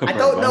the Joker.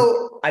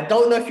 Bro, I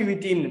don't know if he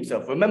redeemed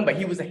himself. Remember,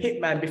 he was a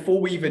hitman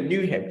before we even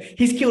knew him.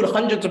 He's killed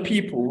hundreds of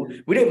people.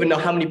 We don't even know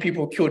how many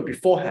people killed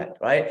beforehand,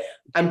 right?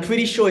 I'm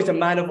pretty sure he's a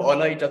man of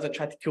honor. He doesn't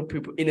try to kill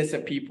people,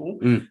 innocent people,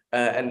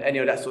 and any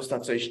of that sort of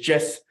stuff. So it's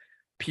just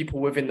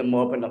people within the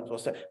mob and that sort of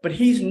stuff. But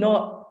he's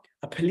not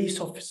a police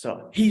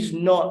officer. He's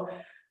not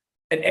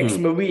an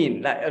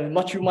ex-Marine. Like, as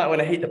much you might want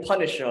to hate the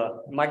Punisher,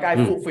 my guy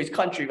fought for his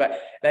country, right?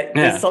 Like,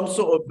 there's some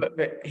sort of,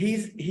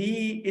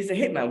 he is a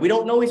hitman. We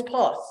don't know his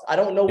past. I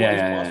don't know what his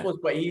past was,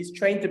 but he's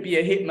trained to be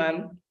a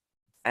hitman,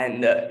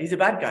 and he's a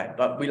bad guy,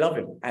 but we love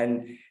him.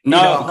 And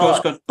of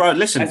course, bro.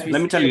 Listen,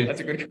 let me tell you, that's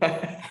a good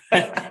guy.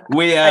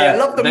 I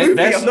love the movie.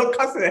 I'm not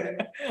cussing.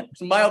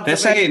 It's my observation. They're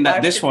saying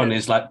that this one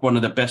is like one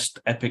of the best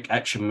epic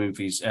action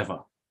movies ever.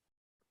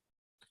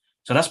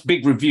 So that's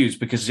big reviews,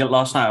 because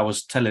last night I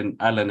was telling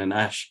Alan and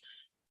Ash,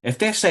 if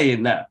they're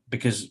saying that,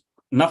 because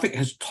nothing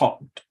has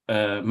topped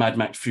Mad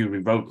Max Fury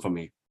Road for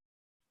me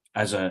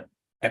as a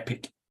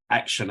epic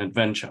action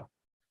adventure.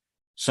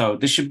 So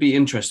this should be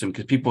interesting,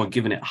 because people are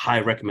giving it high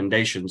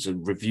recommendations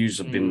and reviews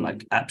have been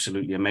like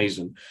absolutely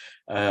amazing.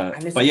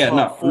 But yeah,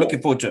 looking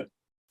forward to it.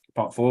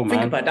 Part 4, man.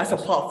 Think about it, that's a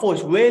part 4.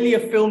 It's rarely a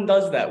film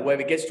does that, where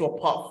it gets to a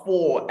part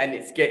 4 and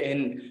it's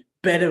getting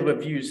better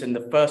reviews than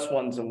the first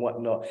ones and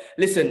whatnot.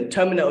 Listen,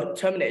 Terminator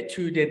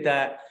 2 did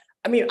that.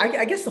 I mean,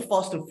 I guess the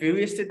Fast and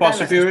Furious did that.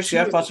 Fast and Furious.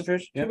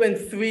 2 and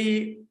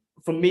 3,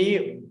 for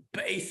me,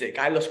 basic.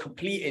 I lost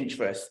complete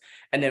interest.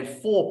 And then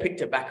 4 picked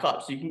it back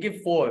up. So you can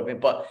give 4 of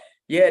it. But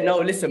yeah, no,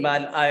 listen,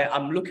 man,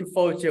 I'm looking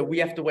forward to it. We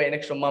have to wait an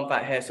extra month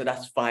out here, so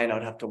that's fine.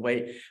 I'd have to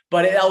wait.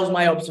 But that was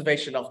my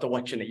observation after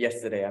watching it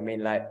yesterday. I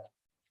mean, like,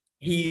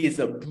 he is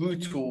a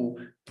brutal,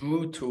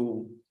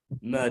 brutal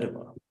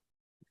murderer.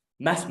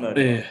 Mass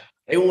murderer. Yeah.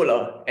 They all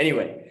are.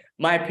 Anyway,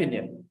 my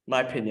opinion.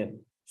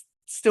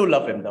 Still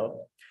love him,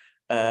 though.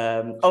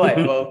 All right,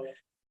 well,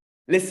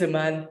 listen,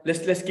 man,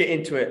 let's get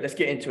into it.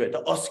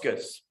 The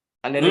Oscars.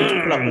 And then let's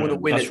pull up all the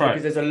winners,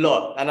 because there's a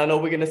lot. And I know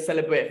we're going to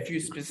celebrate a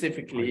few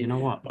specifically. You know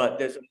what? But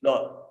there's a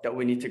lot that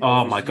we need to go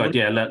Oh, through. my God,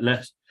 yeah.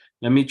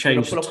 Let me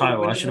change the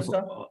title. I should have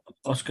put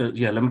Oscar.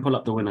 Yeah, let me pull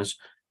up the winners.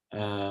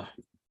 I'll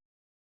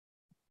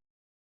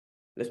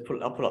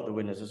pull up the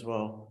winners as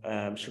well.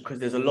 Because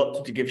there's a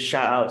lot to give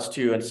shout outs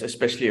to, and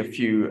especially a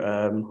few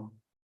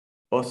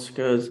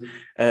Oscars.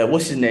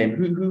 What's his name?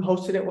 Who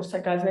hosted it? What's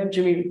that guy's name?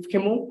 Jimmy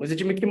Kimmel? Was it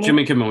Jimmy Kimmel?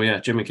 Jimmy Kimmel, yeah,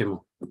 Jimmy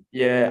Kimmel.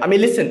 Yeah, I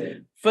mean,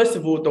 listen. First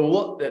of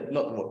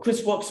all,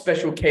 Chris Rock's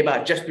special came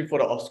out just before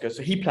the Oscars,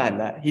 so he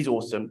planned that. He's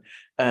awesome.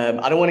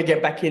 I don't want to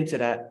get back into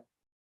that,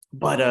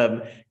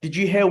 but did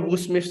you hear Will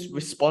Smith's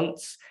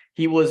response?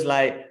 He was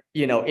like,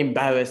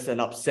 embarrassed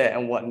and upset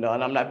and whatnot.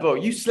 And I'm like, bro,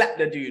 you slapped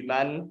the dude,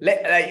 man.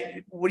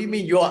 What do you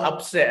mean you're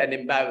upset and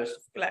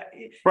embarrassed?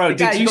 Like, bro,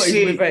 did you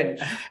see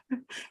the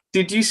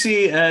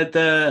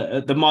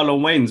Marlon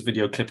Wayans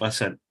video clip I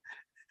sent?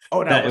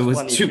 Oh, that it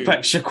was Tupac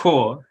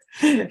Shakur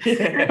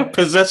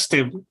possessed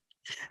him.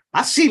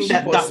 I seen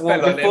that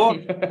one before.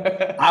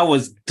 I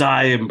was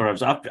dying, bro.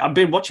 I've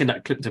been watching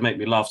that clip to make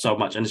me laugh so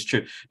much, and it's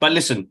true. But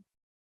listen,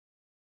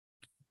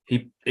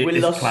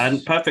 it's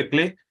planned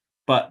perfectly,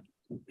 but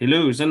he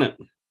lose, isn't it?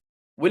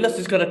 Willis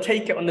is gonna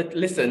take it on the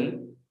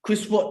listen.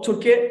 Chris Rock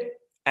took it,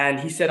 and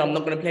he said, "I'm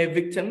not gonna play a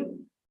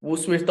victim." Will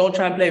Smith, don't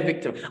try and play a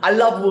victim. I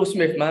love Will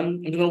Smith,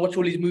 man. I'm gonna watch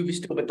all these movies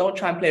still, but don't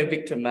try and play a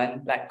victim,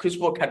 man. Like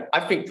I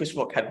think Chris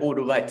Rock had all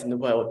the rights in the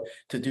world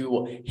to do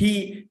what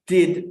he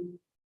did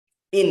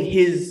in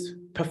his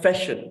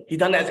profession. He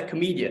done it as a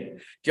comedian. Do you know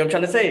what I'm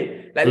trying to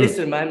say? Like,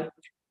 listen, man,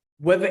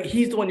 whether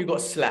he's the one who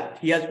got slapped,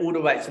 he has all the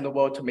rights in the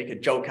world to make a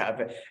joke out of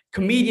it.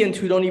 Comedians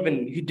who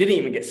didn't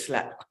even get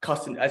slapped,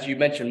 cussing, as you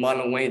mentioned,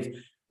 Marlon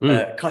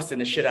Wayans, cussing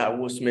the shit out of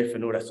Will Smith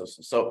and all that sort of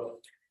stuff. So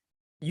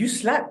you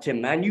slapped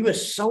him, man. You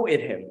assaulted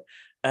him.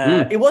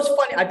 It was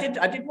funny. I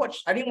didn't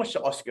watch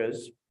the Oscars.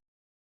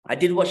 I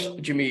did watch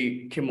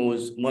Jimmy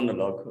Kimmel's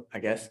monologue, I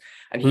guess,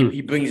 and he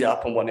brings it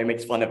up and he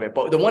makes fun of it.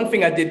 But the one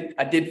thing I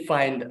did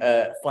find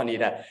funny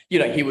that,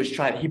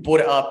 he brought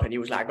it up and he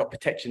was like, I got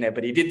protection there,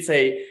 but he did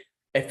say,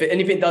 if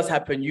anything does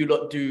happen, you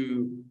lot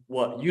do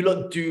what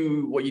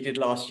you did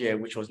last year,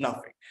 which was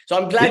nothing. So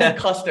I'm glad he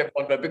cussed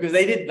everyone, because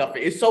they did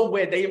nothing. It's so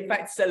weird. They in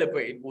fact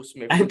celebrated Will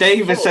Smith. And they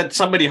even said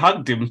somebody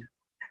hugged him.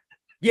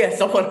 Yeah,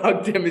 someone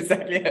hugged him,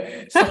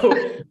 exactly. So,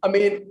 I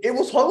mean, it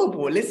was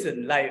horrible.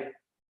 Listen, like,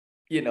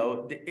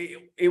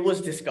 it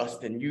was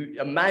disgusting.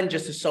 A man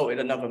just assaulted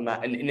another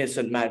man, an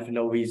innocent man for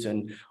no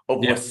reason,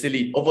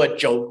 over a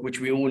joke, which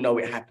we all know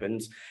it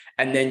happens.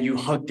 And then you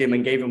hugged him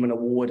and gave him an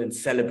award and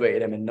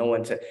celebrated him, and no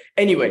one said.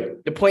 Anyway,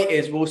 the point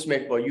is, Will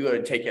Smith, bro, you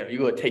gotta take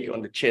it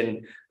on the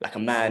chin like a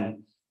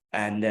man,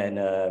 and then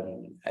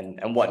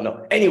and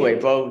whatnot. Anyway,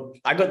 bro,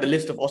 I got the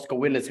list of Oscar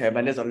winners here,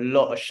 man. There's a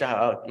lot of shout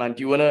out, man.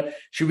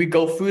 Should we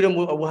go through them?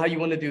 How you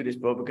want to do this,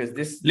 bro? Because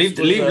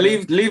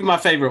leave my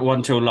favorite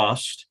one till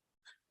last.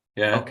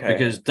 Yeah, okay.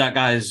 Because that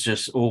guy is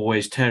just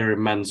always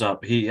tearing man's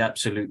up. He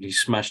absolutely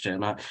smashed it.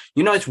 And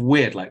it's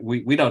weird. Like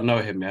we don't know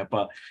him yet,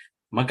 but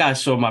my guy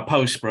saw my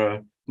post,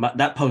 bro.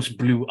 That post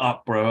blew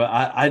up, bro.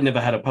 I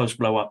never had a post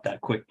blow up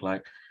that quick.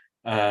 Like,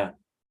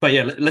 but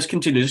yeah, let's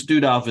continue. Let's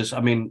do the others. I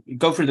mean,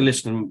 go through the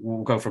list and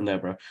we'll go from there,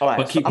 bro. All right,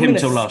 but keep him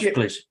till last,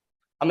 please.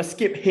 I'm gonna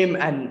skip him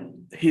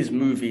and his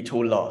movie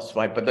till last,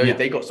 right? But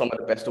they got some of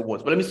the best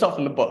awards. But let me start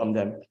from the bottom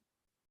then.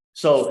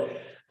 So,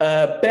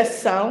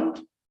 best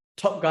sound.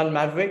 Top Gun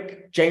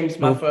Maverick, James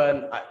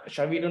Mathern.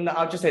 Shall I read on that?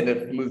 I'll just say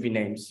the movie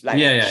names. Like,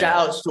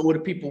 shout outs to all the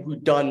people who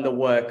done the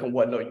work and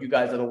whatnot. You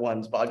guys are the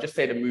ones, but I'll just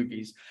say the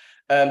movies.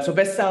 So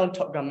best sound,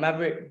 Top Gun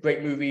Maverick,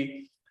 great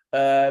movie.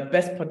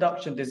 Best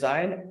production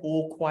design,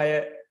 All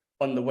Quiet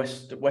on the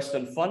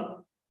Western Front.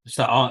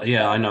 So,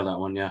 I know that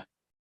one. Yeah.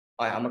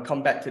 All right, I'm gonna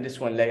come back to this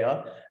one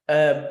later.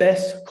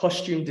 Best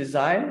costume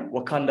design,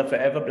 Wakanda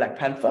Forever, Black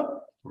Panther.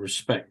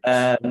 Respect.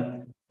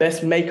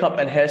 Best makeup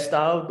and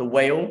hairstyle, The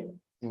Whale.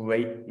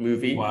 Great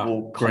movie. Wow.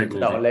 We'll come to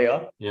that one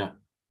later. Yeah.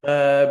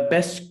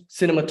 Best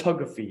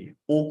cinematography,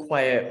 All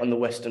Quiet on the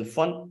Western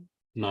Front.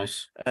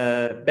 Nice.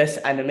 Best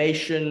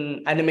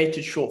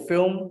animated short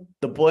film,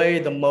 The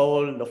Boy, the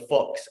Mole, the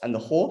Fox, and the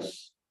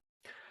Horse.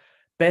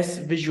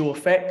 Best visual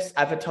effects,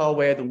 Avatar: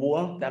 Way of the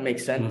Water. That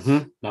makes sense.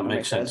 Mm-hmm. That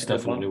makes sense,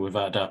 definitely,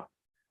 without a doubt.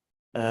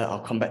 I'll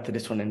come back to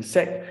this one in a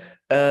sec.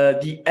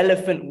 Best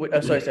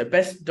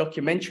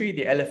documentary,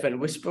 The Elephant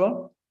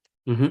Whisperer.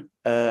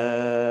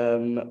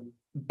 Mm-hmm.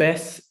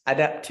 Best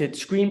adapted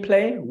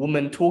screenplay,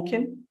 Woman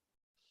Talking.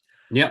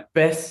 Yeah.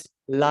 Best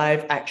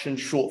live action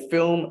short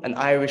film, An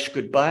Irish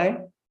Goodbye.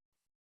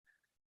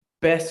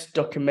 Best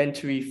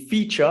documentary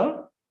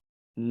feature,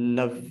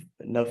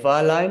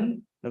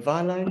 Navaline, something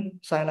like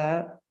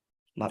that.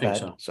 My bad,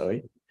 so.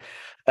 Sorry.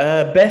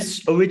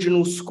 Best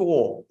original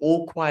score,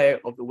 All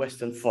Quiet of the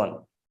Western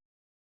Front.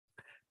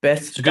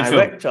 Best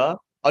director. Film.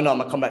 Oh no, I'm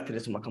gonna come back to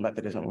this one. I'll come back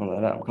to this one.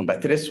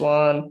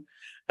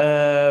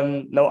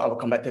 No, I will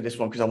come back to this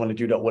one because I want to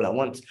do that all at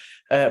once.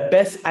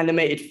 Best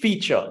animated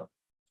feature,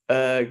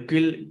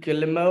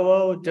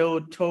 Guillermo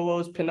del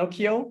Toro's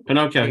Pinocchio.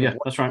 Yeah,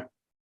 that's right.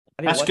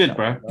 That's good,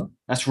 bro.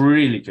 That's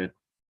really good.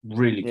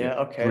 Really good.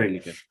 Yeah, okay. Really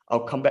good.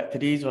 I'll come back to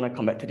these when I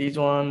come back to these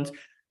ones.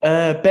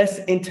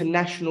 Best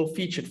international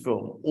featured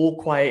film, All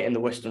Quiet in the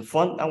Western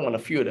Front. I won a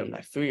few of them,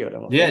 like 3 of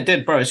them. Yeah, it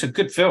did, bro. It's a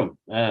good film.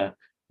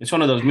 It's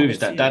one of those movies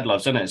that Dad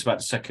loves, isn't it? It's about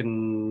the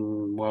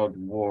Second World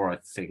War, I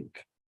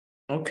think.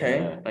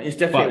 Okay, it's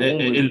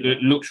definitely.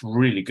 It looks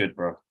really good,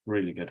 bro.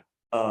 Really good.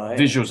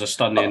 Visuals are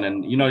stunning,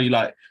 and you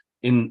like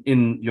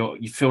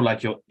you feel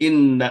like you're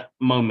in that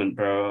moment,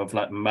 bro, of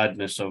like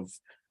madness of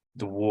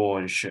the war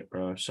and shit,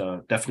 bro.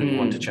 So definitely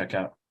one to check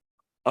out.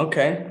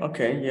 Okay,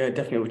 yeah,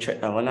 definitely will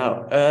check that one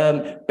out.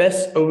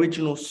 Best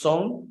original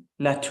song,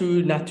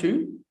 Natu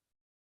Natu.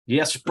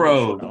 Yes,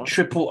 bro.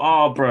 Triple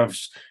R,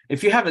 bros.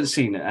 If you haven't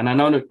seen it, and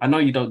I know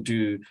you don't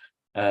do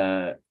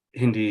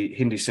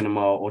Hindi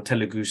cinema or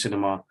Telugu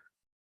cinema.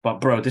 But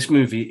bro, this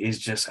movie is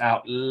just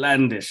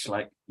outlandish.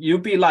 Like you'll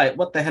be like,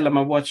 what the hell am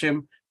I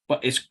watching?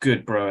 But it's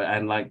good, bro.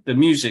 And like the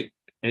music,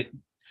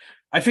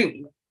 I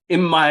think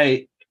in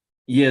my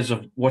years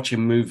of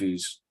watching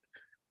movies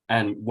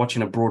and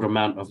watching a broad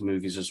amount of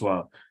movies as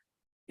well,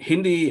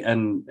 Hindi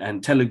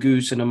and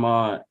Telugu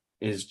cinema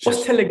is just...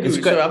 What's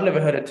Telugu? Sorry, I've never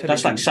heard of Telugu.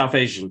 That's like South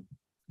Asian,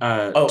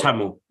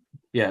 Tamil.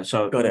 Yeah,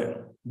 so got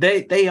it.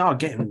 They are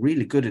getting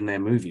really good in their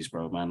movies,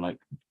 bro, man. Like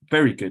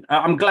very good.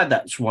 I'm glad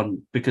that's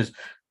one because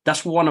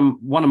that's one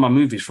of my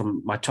movies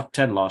from my top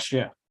 10 last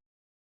year.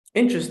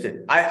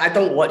 Interesting. I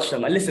don't watch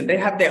them. Listen, they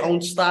have their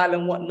own style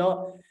and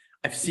whatnot.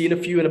 I've seen a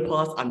few in the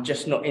past. I'm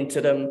just not into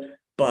them.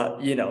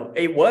 But,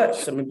 it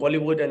works. I mean,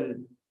 Bollywood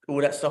and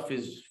all that stuff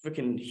is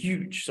freaking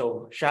huge.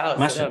 So shout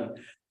out to them.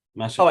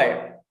 Massive. All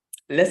right,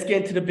 let's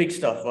get into the big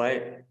stuff,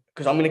 right?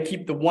 Because I'm going to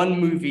keep the one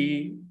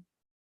movie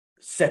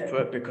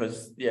separate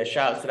because,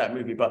 shout out to that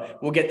movie. But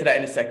we'll get to that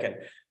in a second.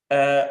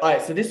 All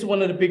right, so this is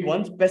one of the big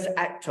ones. Best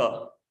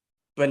actor.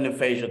 Brendan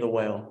Fraser, The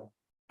Whale.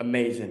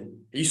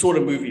 Amazing. You saw the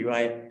movie,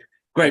 right?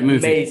 Great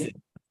movie.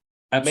 Amazing.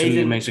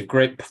 Absolutely amazing.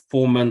 Great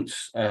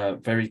performance.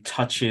 Very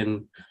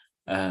touching.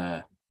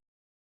 Charlie,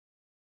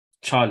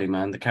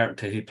 man, the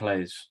character he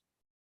plays.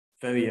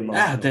 Very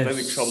emotional. Very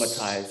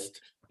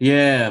traumatized.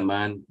 Yeah,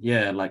 man.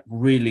 Yeah, like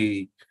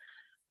really.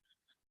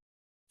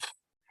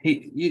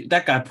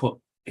 That guy put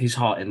his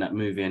heart in that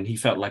movie and he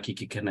felt like he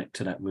could connect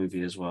to that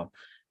movie as well.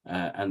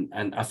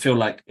 And I feel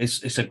like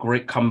it's a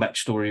great comeback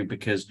story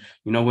because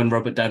when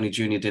Robert Downey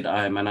Jr. did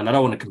Iron Man, and I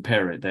don't want to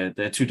compare it,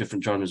 they're two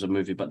different genres of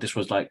movie, but this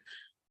was like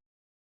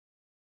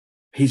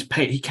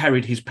he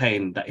carried his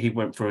pain that he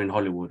went through in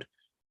Hollywood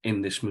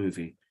in this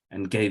movie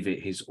and gave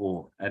it his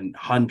all, and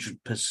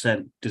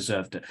 100%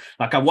 deserved it.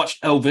 Like, I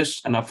watched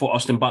Elvis and I thought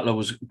Austin Butler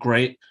was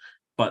great,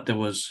 but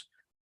there's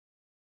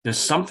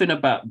something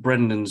about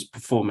Brendan's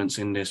performance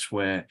in this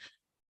where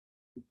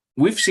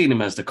we've seen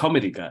him as the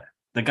comedy guy,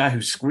 the guy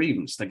who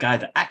screams,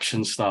 the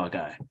action star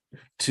guy,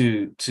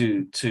 to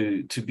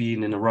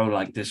being in a role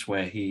like this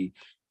where he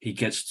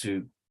gets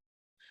to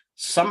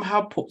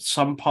somehow put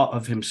some part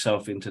of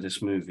himself into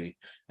this movie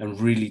and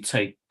really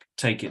take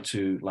it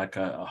to like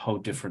a whole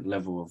different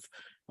level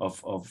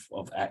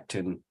of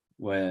acting,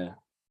 where,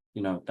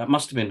 you know, that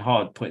must have been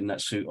hard putting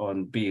that suit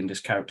on, being this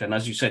character. And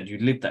as you said, you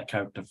lived that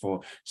character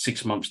for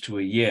 6 months to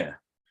a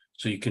year.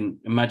 So you can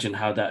imagine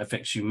how that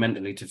affects you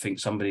mentally, to think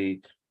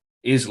somebody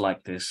is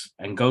like this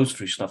and goes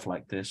through stuff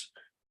like this.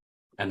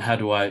 And how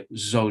do I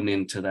zone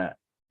into that?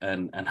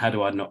 And how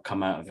do I not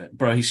come out of it?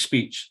 Bro, his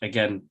speech,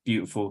 again,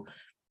 beautiful.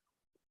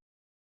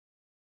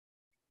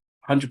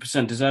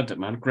 100% deserved it,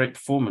 man. Great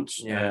performance.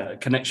 Yeah.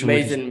 Connection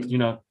Amazing. with his, you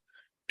know,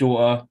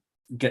 daughter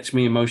gets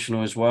me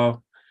emotional as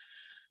well.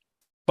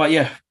 But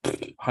yeah,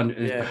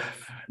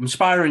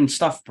 inspiring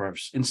stuff, bro.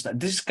 These are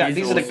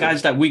the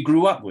guys that we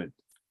grew up with.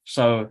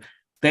 So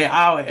they're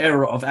our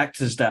era of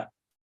actors that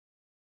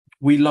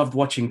we loved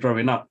watching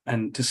growing up,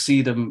 and to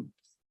see them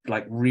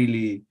like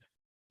really,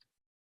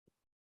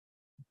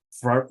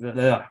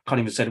 I can't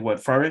even say the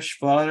word, flourish.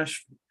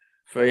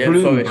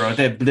 Bloom, bro.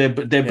 They're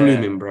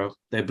blooming, bro.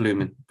 They're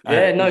blooming.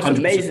 Yeah, no, it's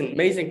 100%.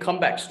 Amazing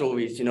comeback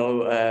stories, you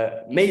know,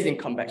 amazing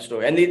comeback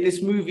story. And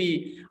this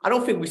movie, I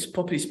don't think we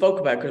properly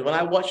spoke about it, because when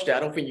I watched it, I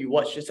don't think you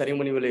watched this. I didn't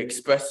want to really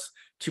express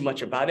too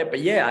much about it.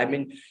 But yeah, I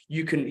mean,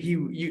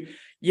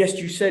 yes,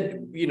 you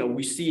said, you know,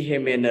 we see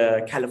him in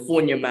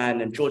California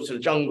Man and George of the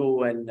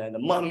Jungle and The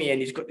Mummy,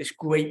 and he's got this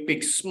great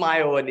big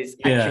smile and his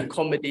action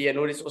comedy and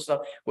all this sort of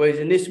stuff. Whereas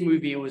in this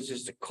movie, it was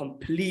just a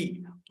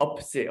complete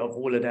opposite of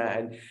all of that.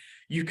 And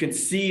you can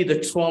see the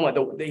trauma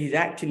that he's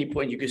acting, he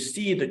put in. You can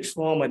see the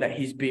trauma that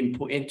he's been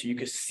put into. You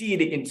can see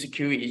the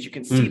insecurities. You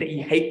can see that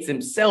he hates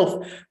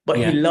himself, but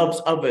he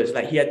loves others.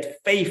 Like, he had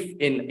faith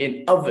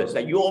in others.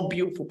 Like, you're a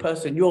beautiful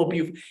person. You're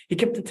beautiful. He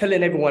kept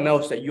telling everyone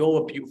else that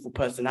you're a beautiful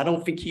person. I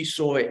don't think he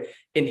saw it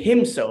in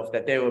himself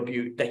that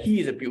that he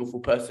is a beautiful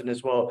person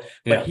as well.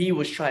 But he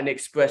was trying to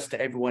express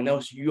to everyone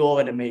else, you're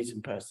an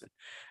amazing person.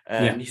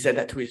 He said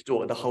that to his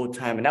daughter the whole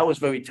time, and that was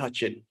very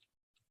touching.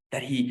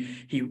 That he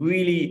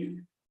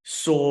really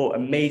saw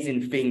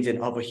amazing things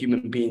in other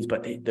human beings,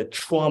 but the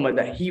trauma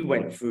that he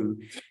went through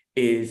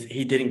is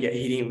he didn't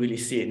really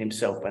see it in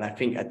himself. But I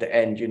think at the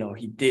end, you know,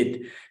 he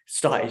did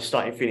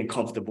started feeling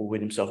comfortable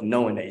with himself,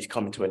 knowing that he's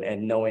coming to an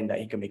end, knowing that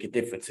he can make a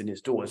difference in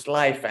his daughter's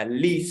life at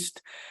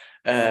least,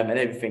 and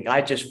everything.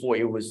 I just thought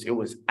it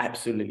was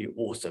absolutely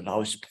awesome. I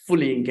was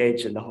fully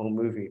engaged in the whole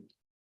movie.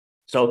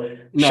 So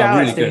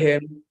shout outs to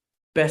him,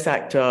 best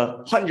actor,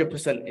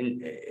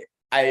 100%.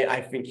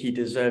 I think he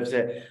deserves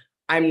it.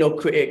 I'm no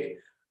critic.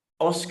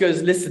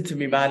 Oscars, listen to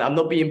me, man. I'm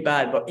not being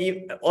bad, but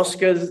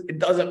Oscars, it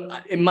doesn't,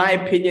 in my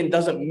opinion,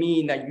 doesn't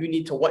mean that you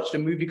need to watch the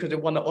movie because it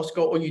won an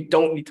Oscar, or you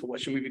don't need to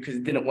watch the movie because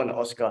it didn't win an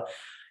Oscar,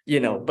 you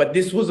know. But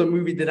this was a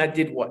movie that I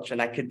did watch,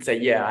 and I could say,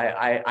 yeah,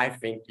 I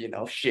think, you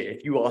know, shit,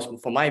 if you asked me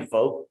for my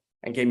vote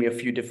and gave me a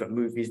few different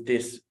movies,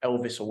 this,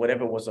 Elvis, or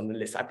whatever was on the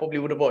list, I probably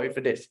would have voted for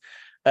this.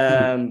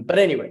 But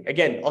anyway,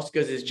 again,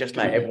 Oscars is just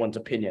like everyone's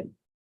opinion.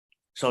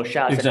 So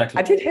shout out. Exactly.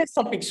 I did hear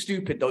something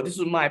stupid though. This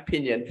was my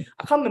opinion.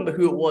 I can't remember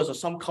who it was, or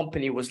some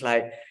company was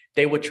like,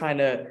 they were trying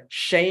to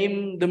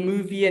shame the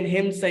movie and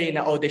him, saying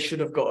that, oh, they should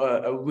have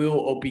got a real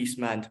obese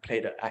man to play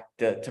the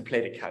actor, to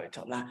play the character.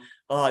 I'm like,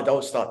 oh,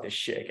 don't start this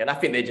shit again. I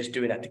think they're just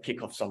doing that to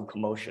kick off some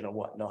commotion or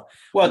whatnot.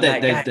 Well,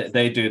 they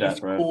do that,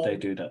 bro. They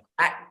do that.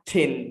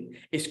 Acting.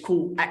 It's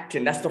called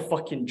acting. That's the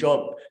fucking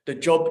job. The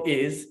job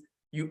is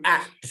you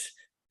act.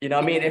 You know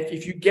what I mean?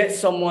 If you get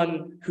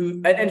someone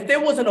who, and if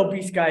there was an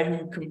obese guy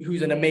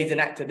who's an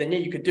amazing actor, then yeah,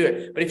 you could do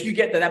it. But if you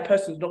get that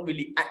person's not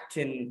really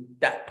acting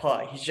that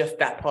part, he's just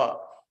that part.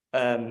 You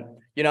know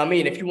what I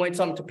mean? If you want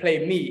someone to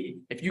play me,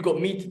 if you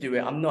got me to do it,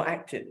 I'm not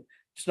acting.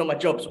 It's not my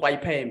job. So why are you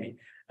paying me?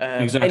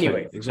 Exactly.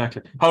 Anyway.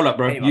 Exactly. Hold up,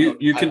 bro. Anyway,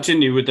 you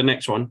continue with the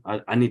next one.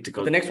 I need to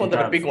go. The next ones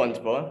are the big ones,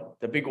 bro.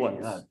 The big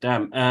ones.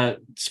 Damn.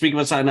 Speaking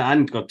of something, I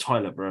need to go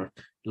toilet, bro.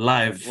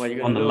 Live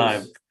on the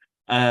live.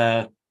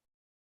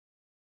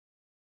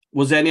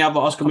 Was there any other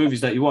Oscar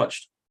movies that you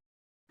watched?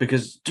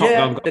 Because Top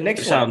Gun got the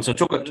next sound. So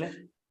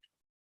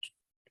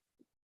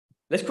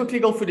let's quickly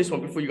go through this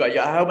one before you go.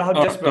 Yeah, how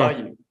desperate are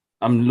you?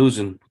 I'm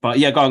losing, but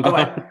yeah, go on. All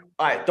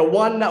right. The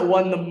one that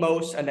won the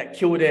most and that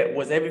killed it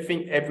was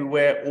Everything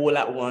Everywhere All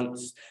at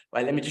Once.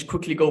 Right, let me just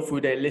quickly go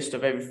through their list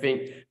of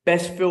everything.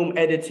 Best film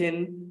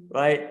editing,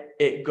 right?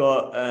 It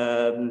got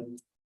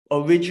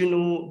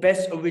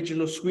best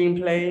original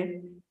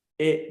screenplay.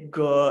 It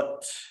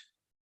got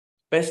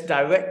best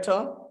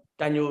director.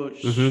 Daniel,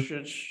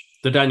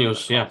 the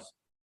Daniels, yeah.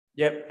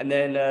 Yep, and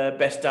then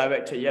best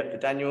director, the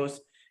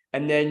Daniels,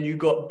 and then you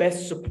got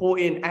best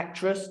supporting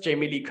actress,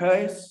 Jamie Lee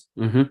Curtis.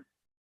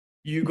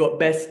 You got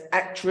best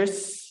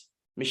actress,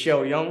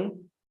 Michelle Yeoh.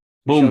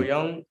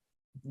 Boom.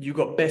 you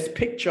got Best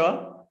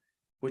Picture,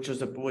 which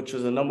was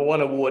a number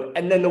one award,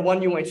 and then the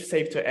one you wanted to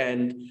save to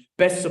end,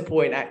 Best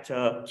Supporting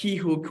Actor, Ke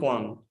Huy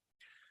Quan,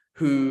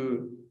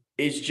 who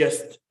is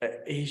just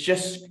he's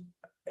just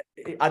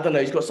I don't know,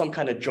 he's got some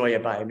kind of joy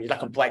about him. He's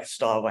like a bright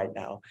star right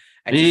now,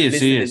 and just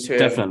listening to him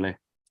definitely.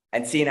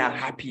 and seeing how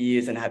happy he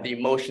is and how the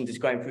emotions he's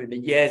going through, the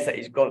years that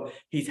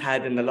he's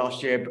had in the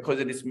last year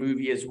because of this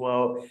movie as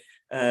well,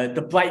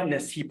 the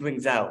brightness he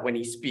brings out when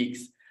he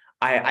speaks.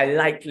 I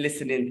like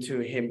listening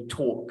to him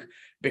talk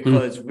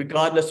because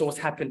regardless of what's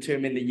happened to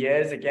him in the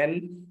years,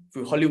 again,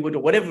 through Hollywood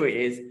or whatever it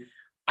is,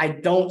 I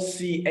don't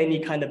see any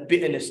kind of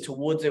bitterness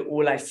towards it.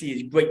 All I see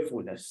is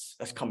gratefulness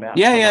that's coming out.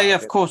 Yeah,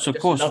 of course, I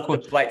love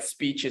the bright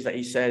speeches that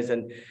he says,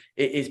 and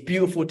it is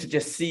beautiful to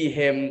just see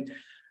him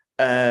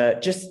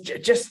just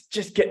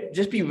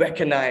be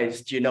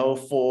recognized, you know,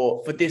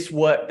 for this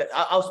work. That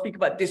I'll speak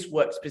about this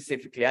work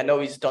specifically. I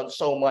know he's done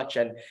so much,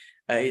 and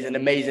he's an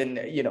amazing,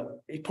 you know,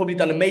 he's probably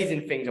done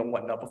amazing things and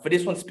whatnot. But for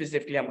this one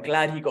specifically, I'm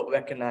glad he got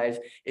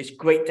recognized. It's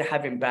great to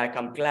have him back.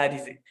 I'm glad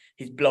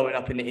he's blowing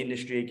up in the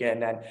industry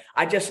again, and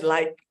I just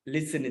like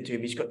listening to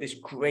him. He's got this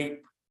great,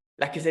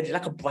 like I said, he's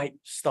like a bright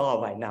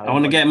star right now. I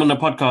want to get him on the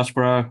podcast,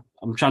 bro.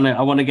 I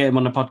want to get him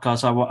on the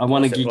podcast. I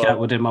want to geek out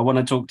with him. I want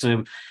to talk to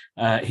him.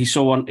 He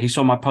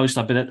saw my post.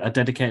 I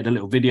dedicated a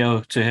little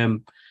video to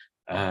him,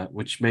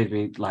 which made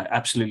me like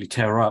absolutely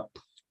tear up.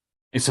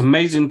 It's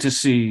amazing to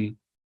see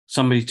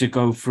somebody to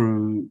go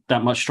through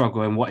that much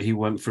struggle and what he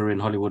went through in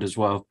Hollywood as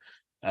well.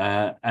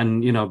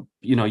 And you know,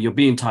 you're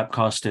being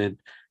typecasted,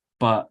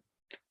 but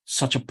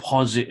such a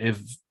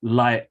positive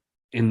light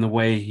in the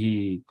way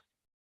he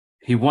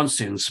wants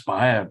to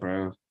inspire,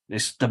 bro.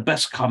 It's the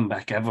best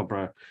comeback ever,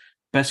 bro.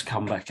 Best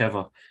comeback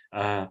ever.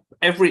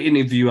 Every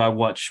interview I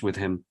watch with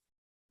him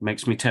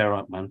makes me tear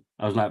up, man.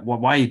 I was like,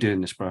 why are you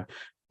doing this, bro?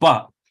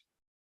 But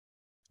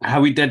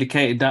how he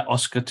dedicated that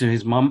Oscar to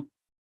his mum,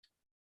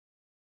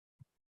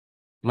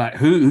 like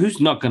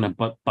who's not gonna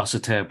bust a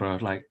tear, bro?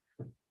 Like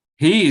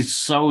he is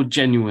so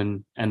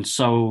genuine and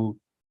so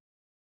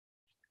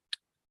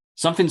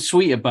something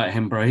sweet about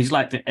him, bro. He's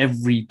like the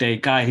everyday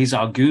guy. He's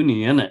our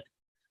Goonie, isn't it?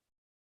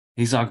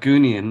 He's our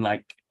Goonie, and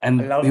like,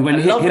 and I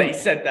love that he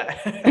said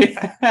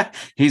that.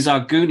 He's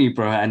our Goonie,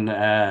 bro.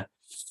 And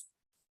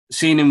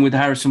seeing him with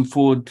Harrison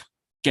Ford,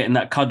 getting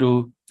that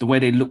cuddle, the way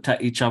they looked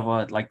at each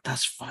other, like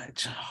that's fine.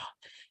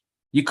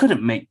 You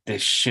couldn't make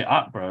this shit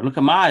up, bro. Look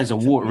at my eyes are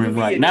watering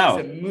right now.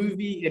 It's a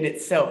movie in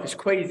itself. It's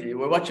crazy.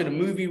 We're watching a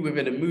movie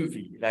within a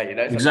movie. Like, you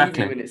know, it's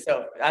exactly. a movie in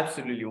itself.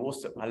 Absolutely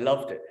awesome. I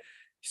loved it.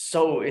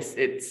 So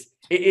it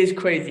is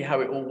crazy how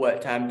it all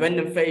worked out. And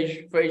Brendan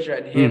Fraser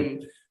and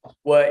him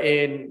were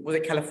in, was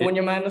it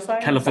California Man or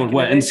something? California,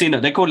 well,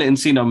 Encino. They call it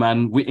Encino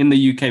Man. In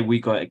the UK, we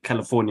got it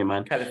California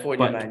Man.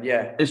 Man,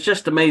 yeah. It's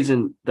just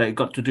amazing that he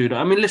got to do that.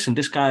 I mean, listen,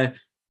 this guy,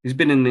 he's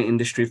been in the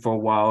industry for a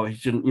while.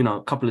 He's done, you know,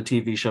 a couple of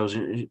TV shows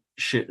and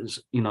shit,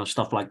 you know,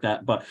 stuff like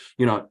that. But,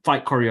 you know,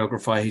 fight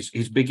choreographer.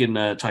 He's big in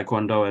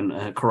Taekwondo and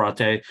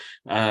karate.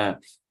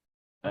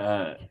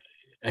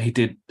 He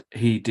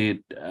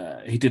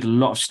did a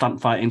lot of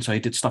stunt fighting. So he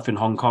did stuff in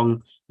Hong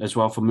Kong as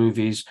well for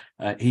movies.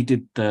 He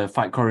did the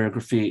fight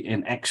choreography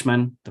in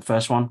X-Men, the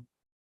first one.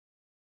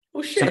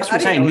 Oh shit! So that's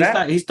what I'm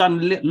saying. He's done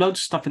loads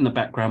of stuff in the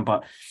background,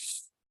 but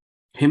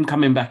him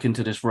coming back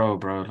into this role,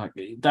 bro, like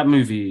that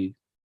movie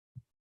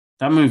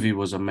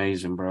was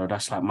amazing, bro.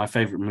 That's like my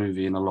favorite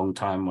movie in a long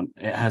time.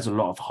 It has a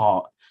lot of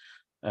heart.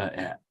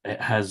 It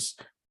has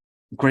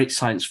great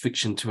science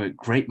fiction to it,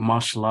 great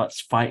martial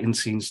arts fighting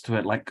scenes to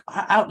it, like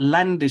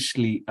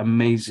outlandishly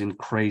amazing,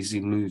 crazy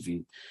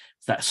movie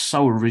that's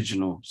so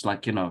original. It's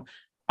like, you know,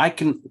 I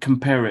can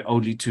compare it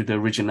only to the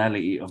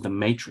originality of The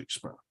Matrix,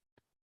 bro.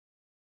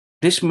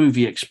 This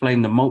movie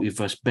explained the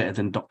multiverse better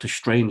than Doctor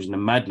Strange and the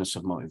madness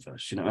of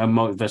multiverse, you know, a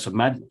multiverse of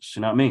madness,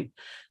 you know what I mean?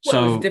 Well,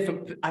 so it's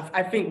different.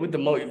 I think with the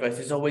multiverse,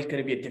 there's always going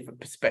to be a different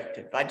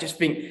perspective. I just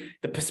think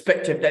the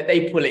perspective that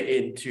they pull it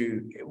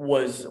into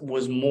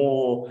was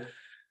more,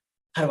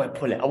 how do I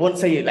pull it? I won't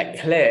say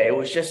like clear. It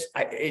was just,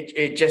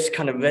 it just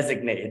kind of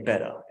resonated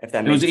better, if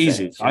that makes sense. It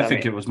was easy. I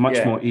think it was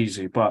much more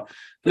easy. But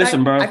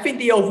listen, bro. I think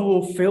the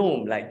overall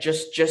film, like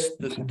just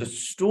the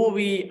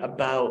story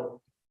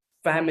about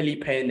family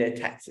paying their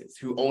taxes,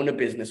 who own a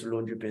business, a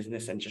laundry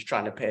business, and just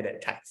trying to pay their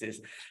taxes.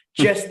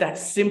 Just that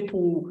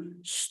simple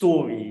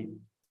story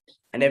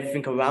and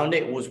everything around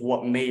it was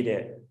what made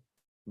it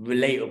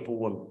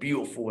relatable and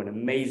beautiful and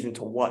amazing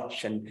to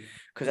watch. And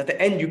because at the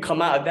end you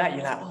come out of that,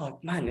 you're like, oh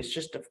man, it's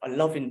just a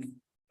loving,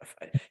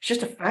 it's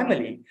just a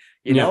family,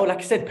 you know, like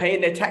I said, paying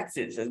their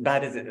taxes, as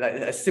bad as it, like,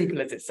 as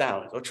simple as it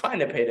sounds, or trying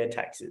to pay their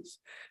taxes,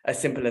 as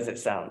simple as it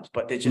sounds,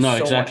 but there's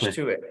just so much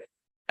to it.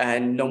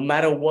 And no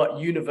matter what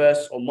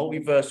universe or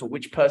multiverse or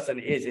which person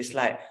it is, it's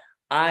like,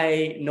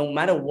 no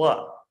matter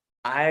what,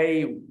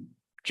 I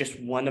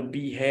just want to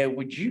be here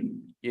with you,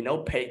 you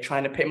know,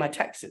 trying to pay my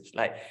taxes.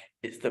 Like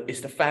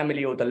it's the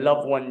family or the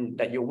loved one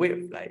that you're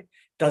with. Like,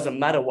 doesn't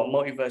matter what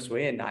multiverse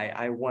we're in.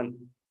 I want,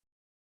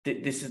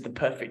 this is the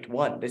perfect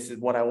one. This is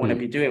what I want to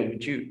be doing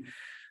with you.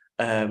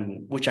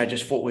 which I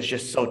just thought was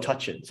just so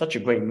touching. Such a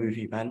great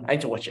movie, man. I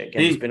need to watch it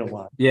again. It's been a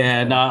while.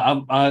 Yeah,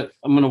 no, I'm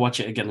gonna watch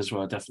it again as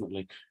well,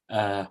 definitely.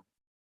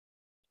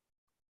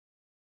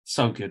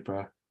 So good,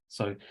 bro.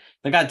 So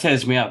the guy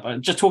tears me up.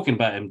 Just talking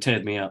about him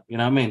teared me up. You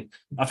know what I mean?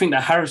 I think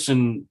that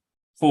Harrison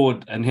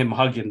Ford and him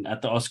hugging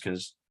at the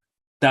Oscars,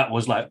 that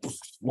was like,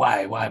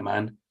 why,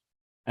 man?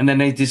 And then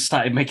they just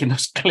started making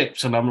those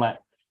clips, and I'm like,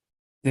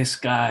 this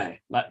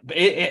guy, like,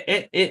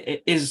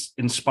 it is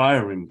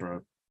inspiring,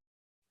 bro.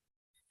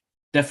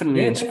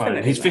 Definitely Yeah, inspiring.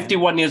 definitely, He's man.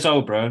 51 years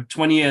old, bro.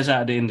 20 years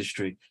out of the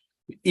industry,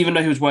 even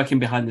though he was working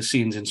behind the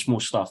scenes in small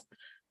stuff,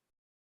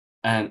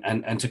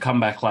 and to come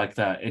back like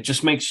that, it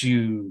just makes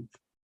you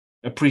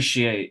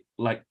appreciate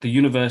like the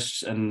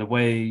universe and the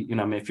way, you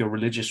know, I mean, if you're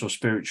religious or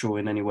spiritual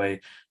in any way,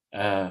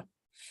 if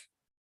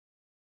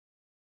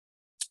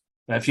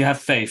you have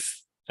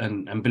faith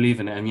and believe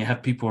in it, and you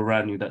have people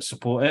around you that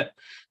support it.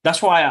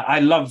 That's why I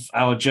love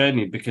our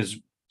journey, because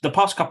the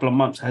past couple of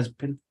months has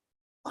been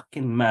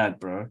fucking mad,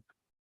 bro.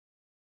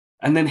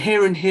 And then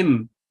hearing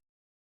him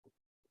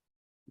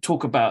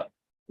talk about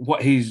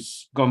what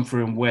he's gone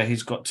through and where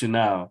he's got to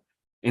now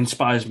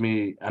inspires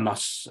me and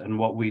us and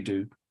what we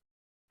do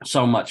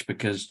so much,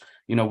 because,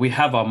 you know, we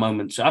have our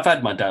moments. I've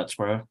had my doubts,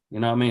 bro. You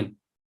know what I mean?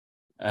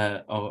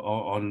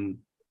 On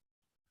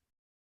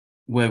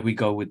where we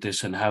go with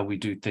this and how we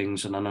do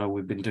things. And I know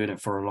we've been doing it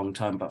for a long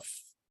time, but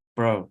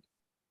bro,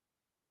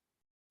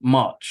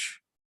 March.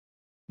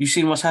 You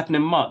seen what's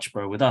happening in March,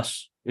 bro, with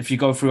us? If you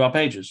go through our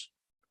pages,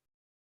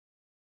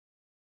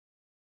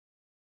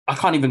 I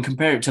can't even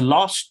compare it to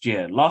last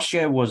year. Last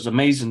year was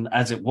amazing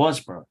as it was,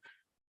 bro.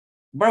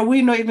 Bro,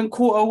 we're not even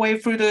quarter way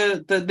through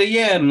the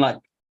year, and like,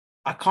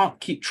 I can't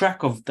keep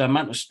track of the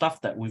amount of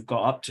stuff that we've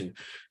got up to.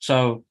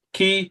 So,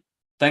 Key,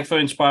 thanks for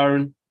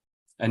inspiring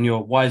and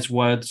your wise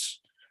words,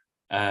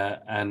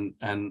 and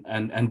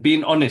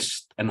being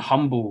honest and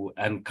humble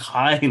and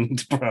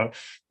kind, bro.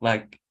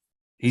 Like,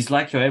 he's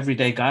like your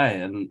everyday guy,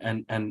 and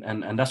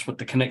that's what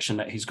the connection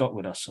that he's got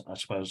with us, I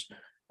suppose.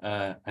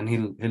 And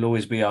he'll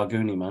always be our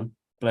goonie, man.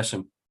 Bless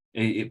him.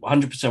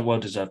 100% well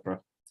deserved, bro.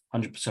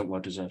 100% well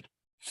deserved.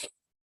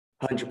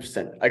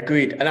 100%.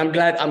 Agreed. And I'm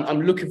glad,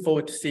 I'm looking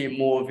forward to seeing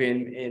more of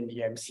him in the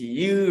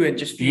MCU and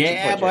just future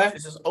Yeah, projects. boy.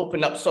 This has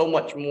opened up so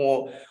much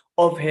more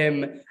of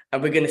him,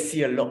 and we're going to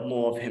see a lot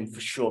more of him for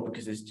sure,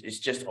 because it's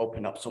just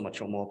opened up so much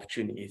more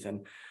opportunities.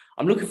 And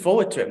I'm looking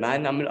forward to it,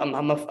 man.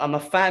 I'm a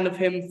fan of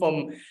him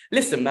from,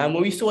 listen, man,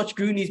 when we used to watch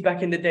Goonies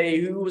back in the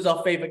day, who was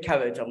our favorite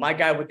character? My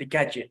guy with the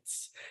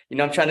gadgets. You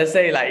know what I'm trying to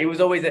say? Like, he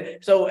was always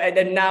and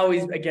then now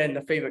he's again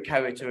the favorite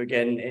character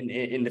again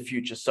in the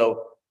future.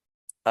 So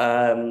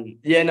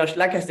yeah, no,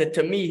 like I said,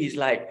 to me, he's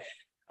like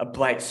a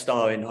bright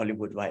star in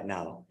Hollywood right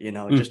now, you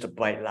know, just a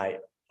bright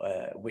light,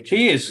 which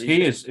He is is,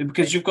 he is,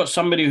 because you've got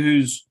somebody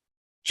who's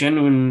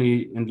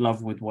genuinely in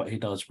love with what he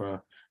does, bro,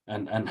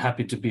 and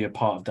happy to be a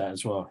part of that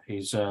as well.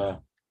 He's yeah,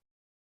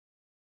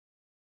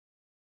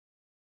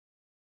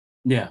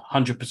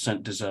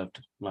 100%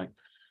 deserved. Like,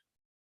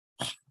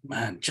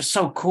 man, just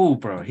so cool,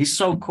 bro. He's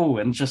so cool,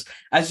 and just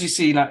as you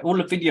see, like, all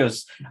the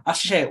videos, I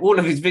share all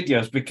of his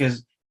videos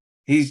because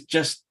he's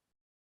just,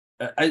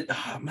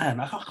 man,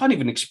 I can't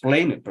even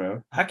explain it,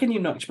 bro. How can you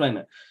not explain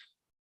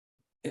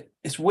it?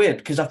 It's weird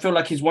because I feel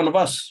like he's one of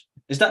us.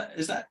 Is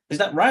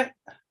that right?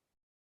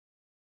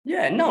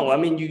 yeah, no, I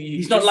mean, you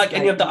He's not like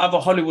any of the other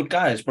Hollywood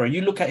guys, bro.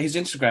 You look at his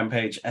Instagram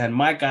page, and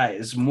my guy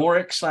is more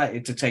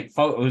excited to take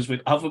photos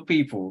with other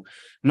people,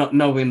 not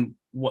knowing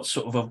what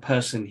sort of a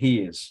person he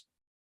is,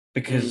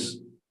 because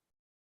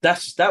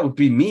that would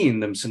be me in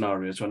them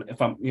scenarios. When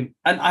if I'm in,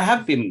 and I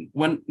have been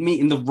when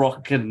meeting The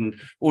Rock and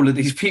all of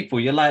these people,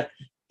 you're like,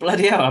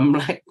 bloody hell, I'm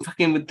like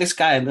fucking with this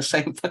guy in the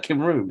same fucking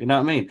room. You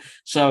know what I mean?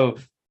 So,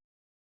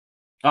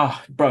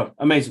 oh, bro,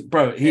 amazing,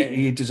 bro.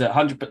 He deserves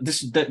 100.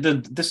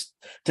 This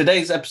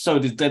today's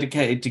episode is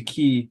dedicated to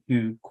Ki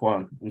Hu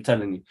Kwan. I'm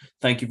telling you,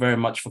 thank you very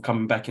much for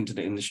coming back into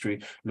the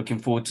industry. Looking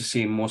forward to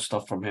seeing more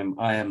stuff from him.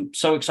 I am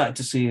so excited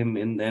to see him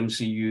in the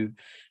MCU,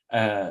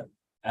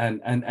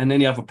 and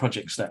any other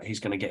projects that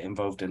he's going to get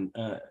involved in.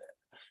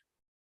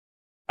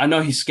 I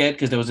know he's scared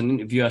because there was an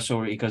interview I saw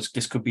where he goes,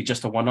 "This could be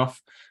just a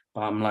one-off,"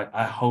 but I'm like,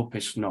 I hope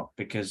it's not,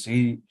 because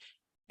he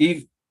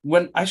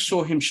when I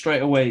saw him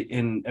straight away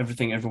in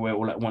Everything Everywhere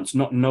All at Once,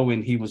 not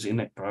knowing he was in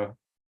it, bro,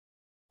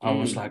 I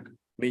was like,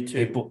 me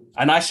too.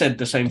 and I said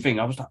the same thing.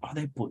 I was like, oh,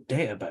 they brought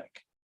Data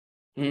back.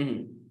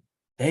 Mm.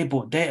 They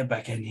brought Data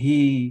back, and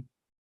he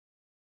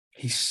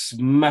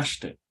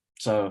smashed it.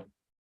 So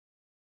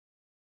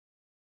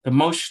the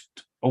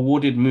most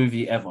awarded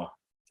movie ever,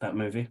 that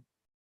movie.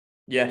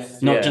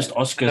 Yes, Not yeah. just And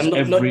Oscars,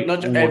 I'm every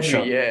not just award every,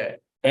 show, yeah.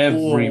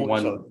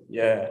 everyone. Also,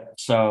 yeah.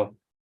 So,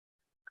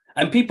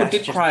 and people That's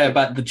did just cry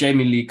about the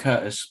Jamie Lee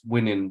Curtis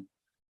winning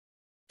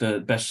the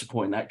Best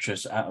Supporting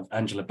Actress out of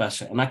Angela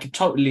Bassett, and I could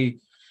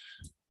totally.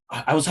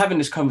 I was having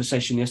this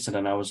conversation yesterday,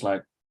 and I was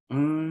like,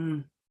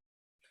 you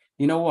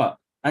know what?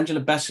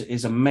 Angela Bassett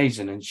is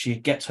amazing, and she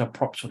gets her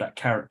props for that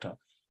character.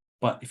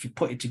 But if you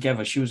put it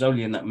together, she was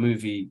only in that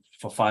movie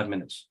for 5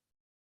 minutes,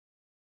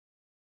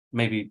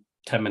 maybe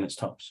 10 minutes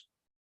tops.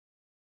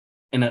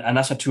 and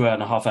that's a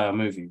 2.5 hour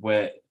movie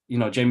where, you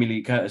know, Jamie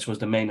Lee Curtis was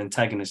the main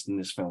antagonist in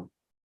this film.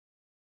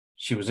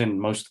 She was in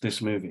most of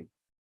this movie,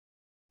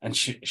 and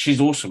she's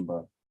awesome,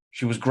 bro.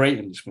 She was great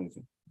in this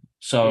movie.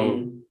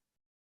 So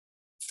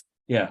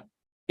yeah,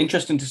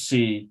 interesting to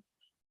see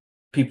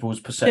people's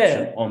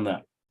perception Yeah. on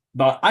that.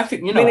 But I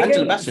think, you I know, mean,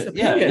 Angela again, it's Bassett,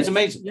 yeah, opinion. it's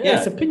amazing. Yeah,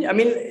 it's Yeah, opinion. I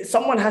mean,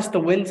 someone has to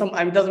win.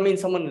 It doesn't mean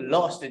someone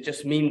lost. It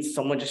just means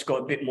someone just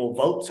got a bit more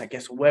votes, I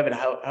guess, or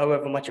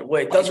however much it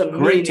was. It but it's doesn't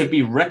great mean to it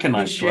be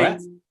recognized, right?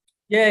 depreciates.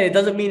 Yeah, it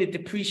doesn't mean it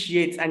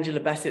depreciates Angela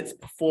Bassett's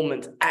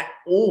performance at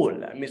all.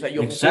 I mean, it's like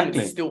your performance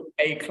is Exactly. still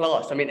A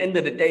class. I mean, end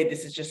of the day,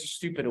 this is just a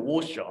stupid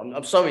award show.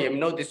 I'm sorry, I mean,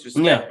 no Yeah.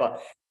 disrespect,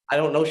 but I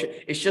don't know.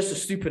 It's just a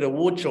stupid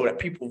award show that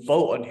people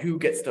vote on who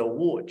gets the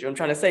award. You know what I'm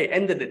trying to say?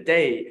 End of the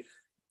day,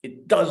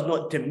 it does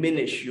not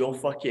diminish your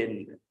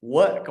fucking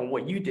work and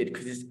what you did,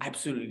 because it's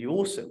absolutely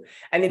awesome.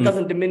 And it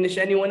doesn't diminish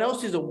anyone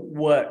else's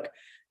work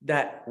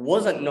that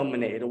wasn't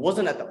nominated or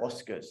wasn't at the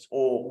Oscars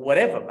or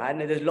whatever, man.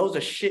 And there's loads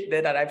of shit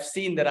there that I've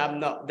seen that I'm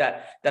not,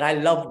 that I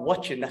love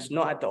watching, that's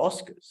not at the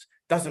Oscars.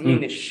 Doesn't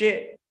mean it's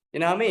shit.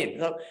 You know what I mean?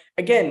 So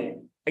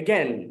again,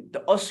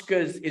 the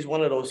Oscars is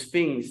one of those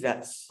things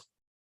that's,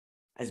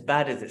 as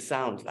bad as it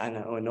sounds, I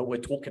know we're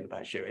talking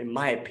about shit. In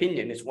my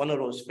opinion, it's one of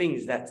those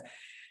things that's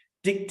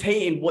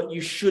dictating what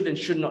you should and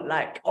should not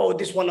like. Oh,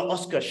 this won an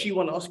Oscar, she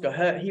won an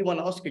Oscar, he won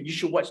an Oscar, you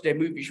should watch their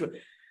movie.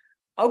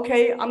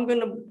 Okay, I'm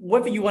gonna,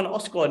 whether you want an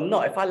Oscar or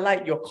not, if I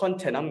like your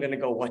content, I'm gonna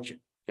go watch it.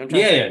 You know what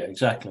I'm trying to say?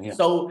 Exactly. Yeah.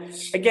 So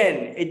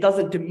again, it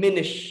doesn't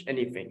diminish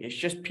anything. It's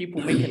just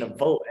people making a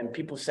vote and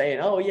people saying,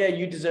 "Oh yeah,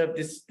 you deserve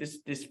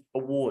this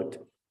award."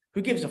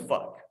 Who gives a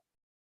fuck?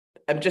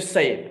 I'm just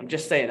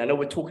saying. I know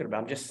we're talking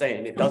about. I'm just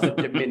saying it doesn't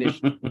diminish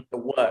the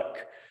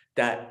work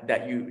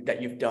that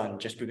you've done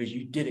just because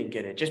you didn't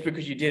get it. Just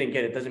because you didn't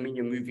get it doesn't mean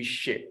your movie's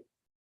shit.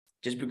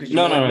 Just because you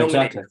weren't nominated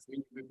exactly. doesn't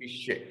mean your movie's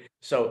shit.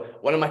 So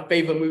one of my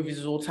favorite movies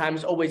of all time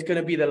is always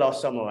gonna be The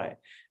Last Samurai.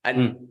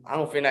 And I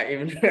don't think that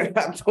even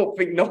I don't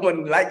think no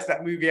one likes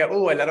that movie at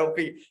all. And I don't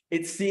think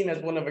it's seen as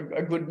one of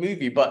a good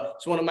movie, but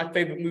it's one of my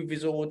favorite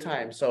movies of all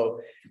time.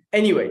 So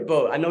anyway,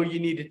 bro, I know you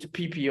needed to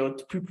pee or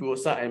to poo or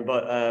something,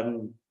 but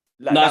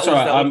No, that's all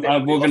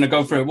right. We're gonna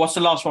go through it. What's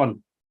the last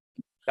one?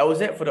 That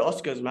was it for the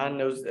Oscars,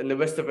 man. And the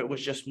rest of it was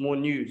just more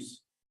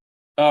news.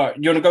 All right,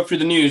 you want to go through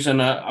the news,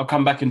 and I'll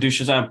come back and do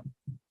Shazam.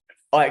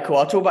 All right, cool.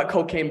 I'll talk about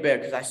Cocaine Bear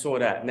because I saw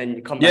that, and then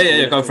you come back.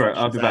 Yeah. Go for it.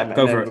 I'll be back.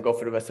 Go for it. We'll go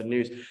for the rest of the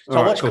news. So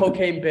All I watched right, cool.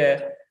 Cocaine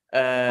Bear.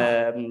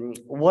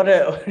 What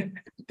a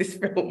this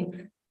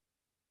film.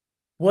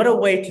 What a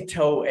way to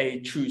tell a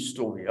true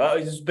story.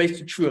 It's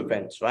based on true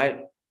events,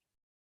 right?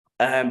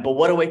 But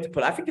what a way to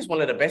pull it. I think it's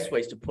one of the best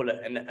ways to pull it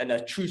in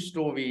a true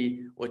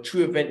story or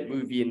true event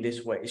movie in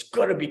this way. It's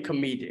got to be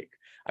comedic.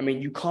 I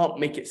mean, you can't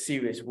make it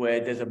serious where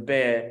there's a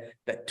bear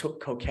that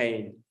took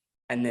cocaine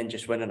and then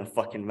just went on a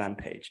fucking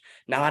rampage.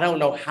 Now, I don't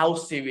know how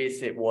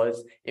serious it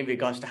was in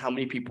regards to how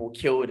many people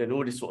killed and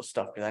all this sort of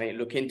stuff, because I didn't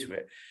look into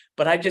it.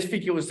 But I just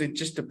think it was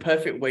just the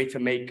perfect way to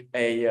make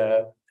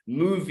a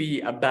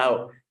movie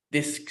about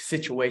this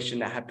situation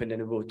that happened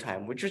in real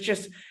time, which was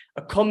just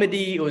a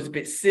comedy. It was a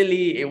bit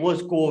silly. It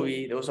was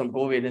gory. There was some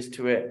goriness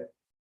to it.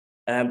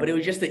 But it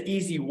was just an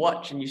easy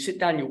watch, and you sit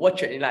down, you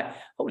watch it, and you're like,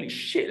 holy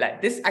shit,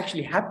 like this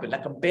actually happened.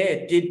 Like a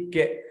bear did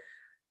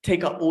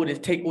take all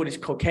this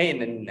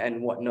cocaine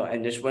and whatnot,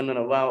 and just went on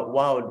a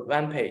wild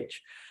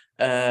rampage,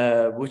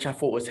 which I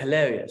thought was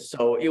hilarious.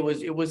 So it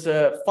was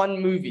a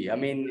fun movie. I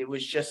mean, it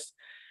was just,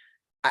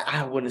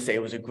 I wouldn't say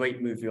it was a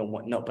great movie or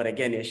whatnot, but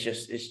again,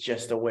 it's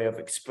just a way of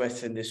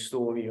expressing this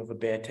story of a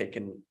bear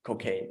taking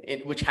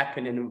cocaine, which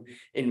happened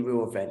in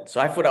real events.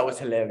 So I thought that was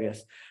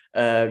hilarious.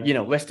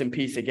 Rest in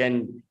peace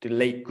again, the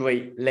late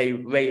great Ray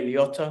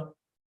Liotta.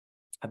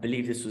 I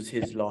believe this was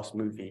his last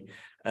movie,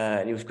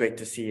 and it was great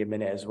to see him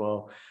in it as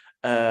well.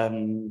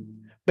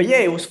 But yeah,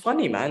 it was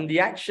funny, man.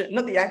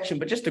 Not the action,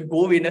 but just the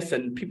goriness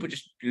and people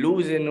just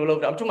losing all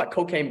over. I'm talking about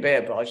Cocaine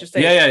Bear, but I was just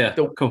saying, Yeah.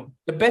 Cool.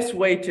 The best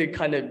way to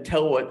kind of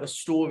tell a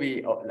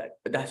story of like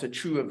that's a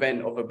true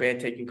event of a bear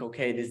taking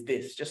cocaine is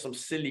this, just some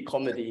silly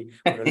comedy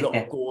with a lot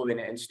of gore in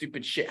it and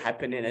stupid shit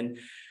happening. And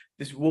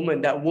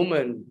that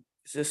woman,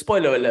 it's a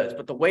spoiler alert,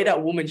 but the way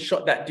that woman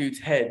shot that dude's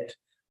head,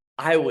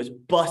 I was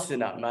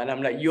busting up, man.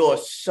 I'm like, you're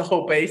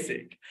so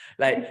basic.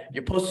 Like,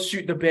 you're supposed to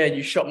shoot the bear and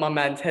you shot my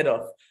man's head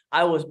off.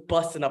 I was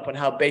busting up on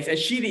how basic, and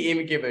she didn't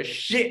even give a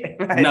shit.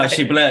 Right? No,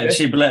 she blared.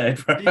 She blared.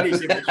 She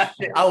didn't give a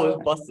shit. I was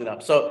busting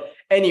up. So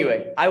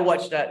anyway, I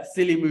watched that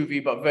silly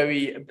movie, but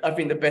I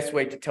think the best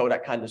way to tell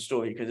that kind of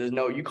story, because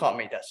you can't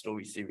make that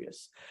story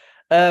serious.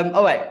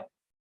 All right.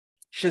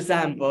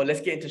 Shazam, bro.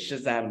 Let's get into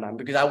Shazam, man,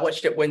 because I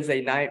watched it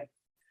Wednesday night.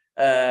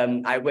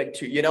 I went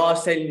to, I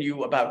was telling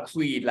you about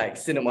Creed, like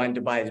cinema in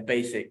Dubai is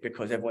basic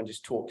because everyone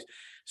just talks.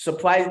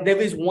 Surprise, there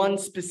is one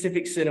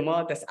specific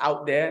cinema that's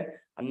out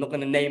there. I'm not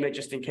going to name it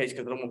just in case,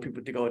 because I don't want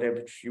people to go there,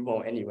 but you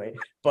won't anyway.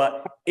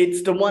 But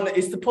it's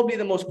probably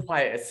the most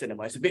quietest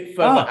cinema. It's a bit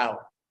further out,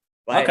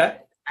 right? Okay.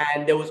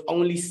 And there was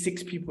only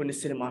 6 people in the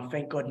cinema.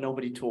 Thank God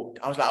nobody talked.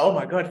 I was like, oh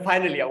my God,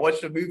 finally I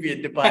watched a movie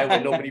in Dubai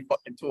where nobody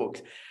fucking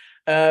talks.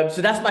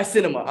 So that's my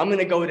cinema. I'm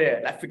gonna go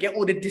there. Like, forget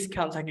all the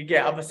discounts I could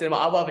get at other cinema.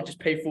 I'd rather just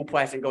pay full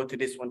price and go to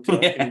this one to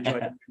enjoy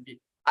the movie.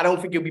 I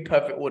don't think it'll be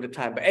perfect all the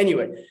time. But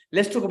anyway,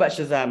 let's talk about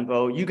Shazam,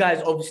 bro. You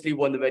guys obviously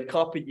won the red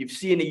carpet. You've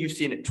seen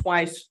it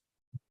twice.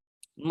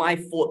 My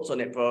thoughts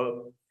on it,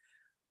 bro.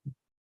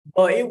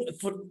 But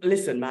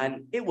listen,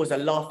 man, it was a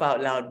laugh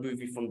out loud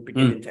movie from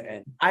beginning to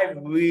end. I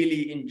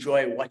really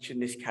enjoy watching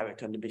this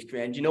character on the big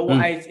screen. And you know what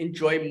I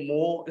enjoy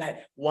more? Like,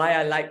 why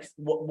I like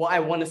what I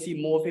want to see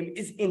more of him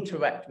is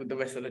interact with the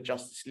rest of the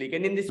Justice League.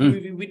 And in this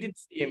movie, we did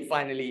see him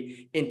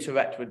finally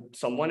interact with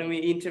someone, and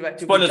we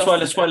interacted with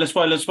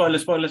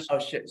Spoilers. Oh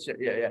shit,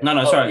 yeah.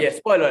 No, sorry. Yeah,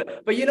 spoiler.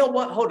 But you know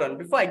what? Hold on.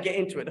 Before I get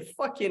into it, the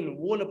fucking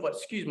Warner Bros.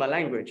 Excuse my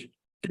language.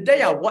 The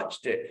day I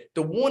watched it,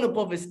 the Warner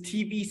Brothers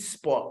TV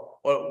spot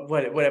or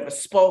whatever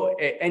spot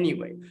it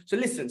anyway. So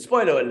listen,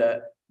 spoiler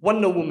alert: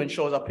 Wonder Woman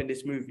shows up in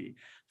this movie.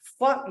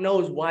 Fuck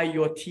knows why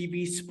your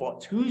TV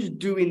spots. Who's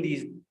doing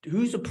these?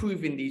 Who's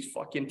approving these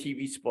fucking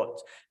TV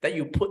spots that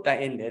you put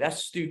that in there?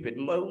 That's stupid.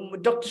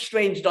 Doctor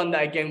Strange done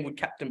that again with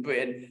Captain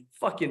Britain.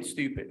 Fucking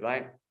stupid,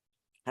 right?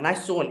 And I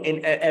saw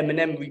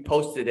Eminem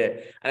reposted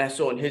it, and I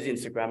saw on his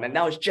Instagram, and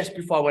that was just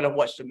before I went and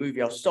watched the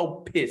movie. I was so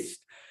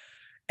pissed.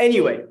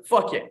 Anyway,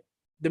 fuck it.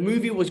 The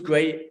movie was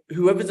great.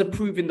 Whoever's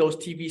approving those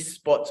TV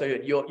spots,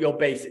 you're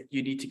basic.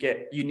 You need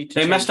to.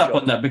 They messed up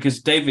on that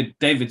because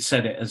David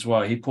said it as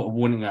well. He put a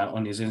warning out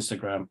on his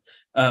Instagram,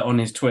 on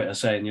his Twitter,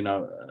 saying,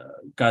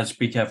 guys,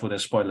 be careful.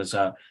 There's spoilers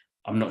out.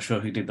 I'm not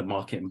sure who did the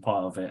marketing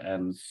part of it,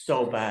 and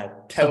so bad.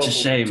 Terrible,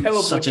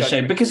 such a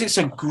shame because it's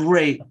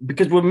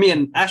because when me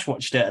and Ash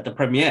watched it at the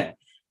premiere,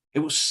 it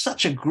was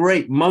such a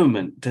great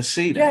moment to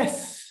see that.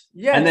 Yes.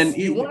 And then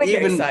you want to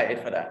get excited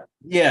for that.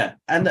 Yeah,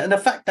 and the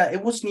fact that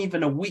it wasn't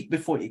even a week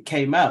before it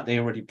came out, they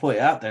already put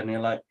it out there, and you're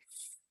like,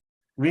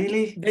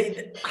 really?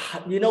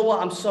 You know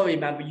what? I'm sorry,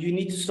 man, but you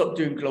need to stop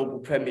doing global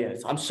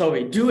premieres. I'm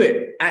sorry. Do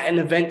it at an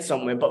event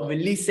somewhere, but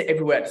release it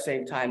everywhere at the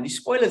same time. These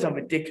spoilers are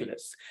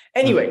ridiculous.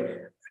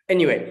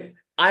 Anyway,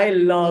 I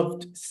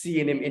loved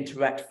seeing him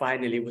interact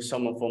finally with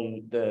someone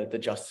from the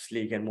Justice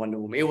League and Wonder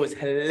Woman. It was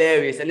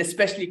hilarious, and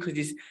especially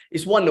because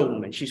it's Wonder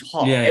Woman. She's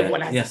hot.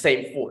 Everyone has the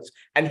same thoughts,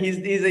 and he's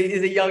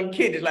a young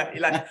kid. It's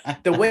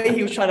like the way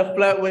he was trying to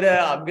flirt with her.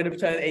 I'm gonna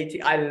turn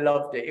 18. I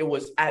loved it. It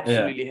was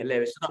absolutely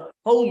hilarious. The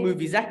whole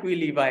movie, Zachary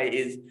Levi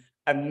is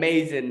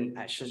amazing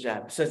at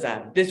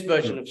Shazam. This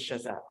version of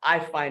Shazam, I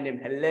find him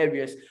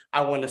hilarious.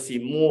 I want to see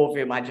more of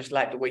him. I just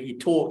like the way he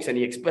talks and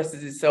he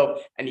expresses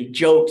himself and he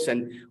jokes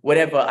and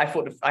whatever. I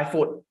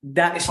thought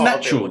that it's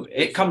natural.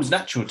 It comes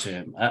natural to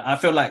him. I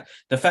feel like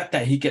the fact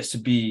that he gets to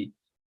be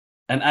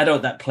an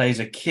adult that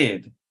plays a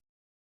kid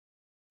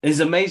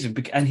is amazing,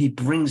 and he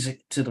brings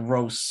it to the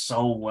role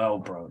so well,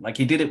 bro. Like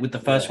he did it with the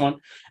first one,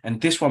 and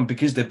this one,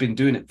 because they've been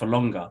doing it for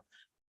longer.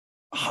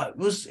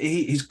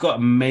 He's got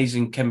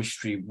amazing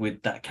chemistry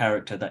with that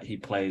character that he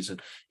plays,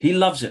 and he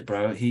loves it,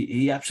 bro.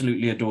 He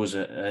absolutely adores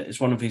it. It's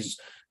one of his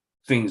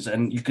things,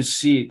 and you could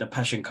see the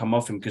passion come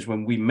off him, because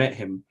when we met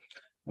him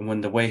and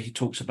when the way he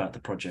talks about the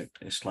project,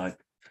 it's like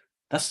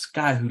that's the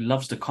guy who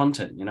loves the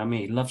content. You know what I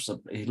mean?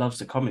 He loves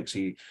the comics.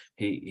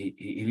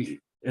 He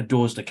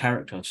adores the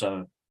character.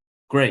 So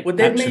great. Well,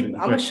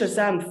 I'm a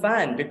Shazam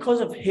fan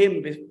because of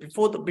him.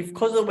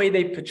 Because of the way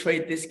they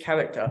portrayed this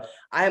character,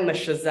 I am a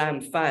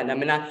Shazam fan. I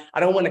mean, I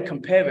don't want to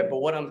compare it, but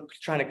what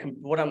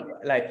I'm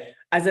like,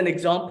 as an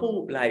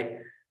example, like,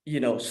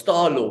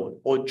 Star-Lord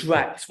or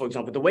Drax, for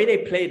example, the way they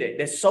played it,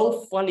 they're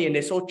so funny and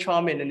they're so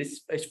charming, and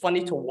it's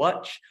funny to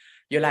watch.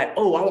 You're like,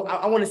 oh,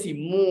 I want to see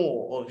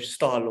more of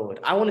Star-Lord.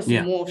 I want to see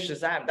more of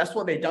Shazam. That's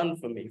what they done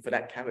for me, for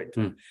that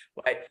character,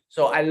 right?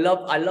 So I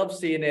love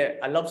seeing it.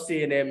 I love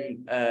seeing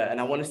him,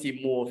 and I want to see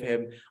more of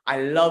him.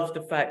 I love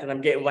the fact that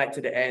I'm getting right to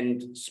the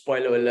end,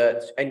 spoiler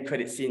alerts, end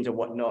credit scenes and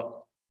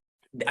whatnot.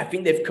 I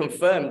think they've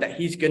confirmed that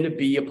he's going to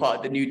be a part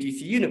of the new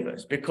DC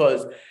universe,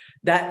 because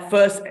that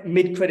first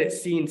mid-credit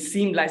scene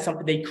seemed like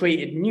something they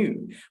created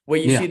new, where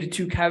you see the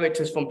two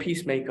characters from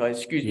Peacemaker.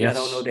 Excuse me, I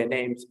don't know their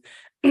names.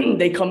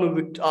 They come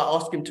and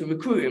ask him to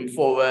recruit him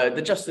for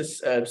the Justice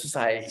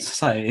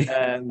Society.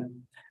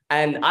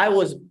 And I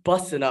was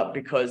busting up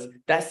because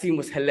that scene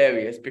was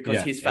hilarious,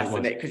 because he's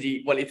fascinated, because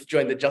he wanted to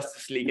join the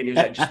Justice League, and he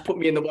was like, just put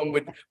me in the one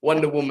with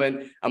Wonder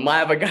Woman. And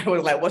my other guy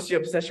was like, what's your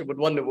obsession with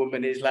Wonder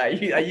Woman? He's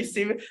like, are you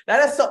serious?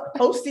 That's so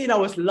whole scene, I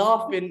was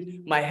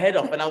laughing my head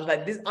off, and I was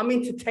like, I'm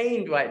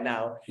entertained right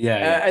now.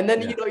 And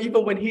then,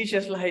 even when he's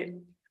just like,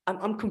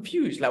 I'm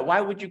confused. Like,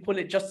 why would you call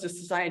it Justice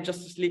Society and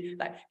Justice League?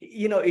 Like,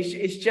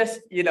 it's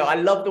just, I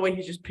love the way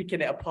he's just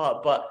picking it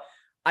apart. But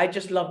I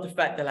just love the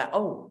fact that, like,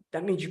 oh,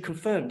 that means you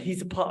confirmed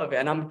he's a part of it.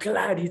 And I'm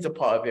glad he's a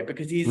part of it,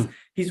 because he's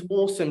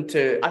awesome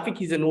I think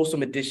he's an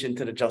awesome addition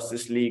to the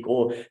Justice League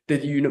or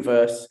the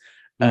universe.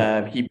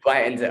 He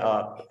brightens it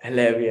up.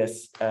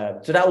 Hilarious.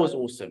 So that was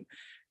awesome.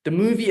 The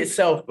movie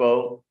itself,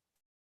 bro,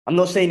 I'm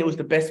not saying it was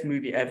the best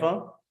movie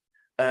ever.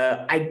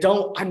 I'm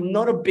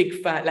not a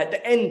big fan, like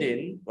the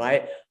ending,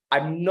 right?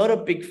 I'm not a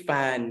big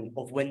fan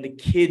of when the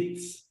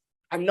kids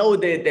I know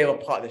they were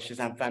part of the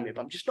Shazam family,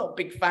 but I'm just not a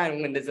big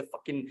fan when there's a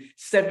fucking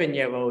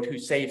 7-year-old who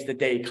saves the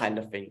day kind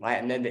of thing,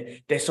 right? And then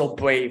they're so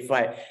brave,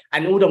 right?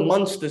 And all the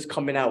monsters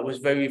coming out was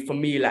very, for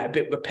me, like a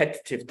bit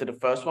repetitive to the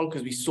first one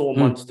because we saw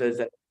monsters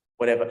and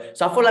whatever.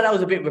 So I feel like that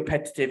was a bit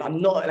repetitive.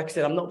 I'm not, like I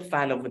said, I'm not a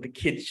fan of when the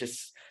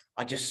kids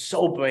are just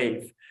so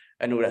brave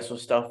and all that sort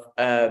of stuff.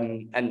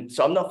 And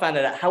so I'm not a fan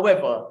of that.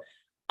 However,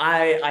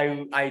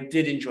 I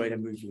did enjoy the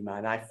movie,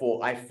 man. I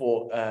thought I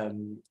thought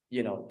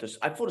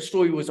the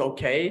story was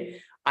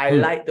okay. I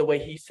like the way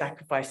he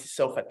sacrificed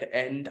himself at the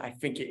end. I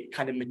think it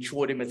kind of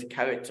matured him as a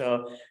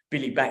character.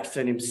 Billy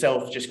Baxter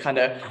himself just kind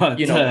of,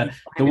 the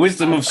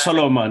wisdom of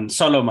Solomon.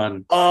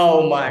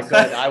 Oh my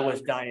God, I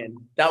was dying.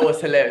 That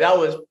was hilarious. That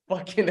was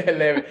fucking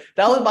hilarious.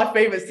 That was my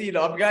favorite scene.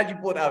 I'm glad you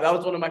brought that up. That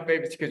was one of my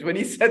favorites because when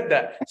he said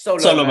that,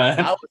 Solomon.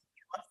 I was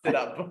busted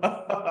up.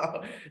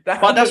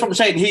 But that's what I'm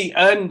saying. He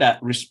earned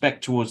that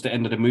respect towards the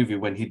end of the movie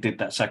when he did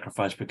that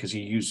sacrifice because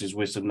he used his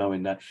wisdom,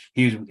 knowing that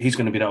he's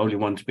going to be the only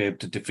one to be able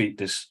to defeat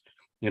this,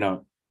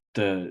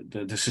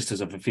 the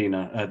sisters of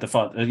Athena, the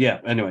father.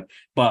 Anyway,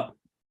 but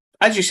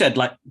as you said,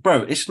 like,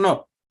 bro, it's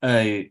not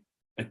a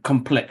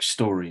complex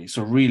story. It's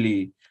a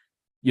really,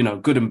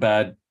 good and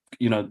bad,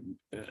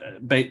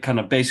 kind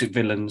of basic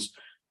villains,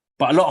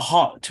 but a lot of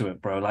heart to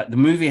it, bro. Like the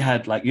movie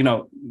had, like,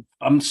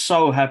 I'm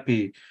so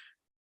happy.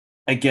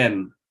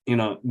 Again,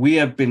 we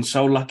have been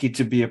so lucky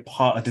to be a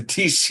part of the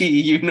DC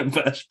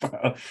universe,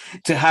 bro,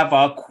 to have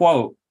our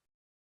quote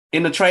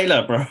in the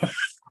trailer, bro.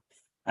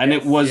 And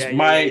it was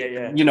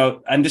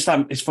and this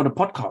time it's for the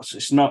podcast.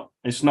 It's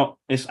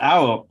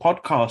our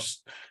podcast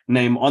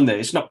name on there.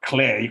 It's not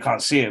clear, you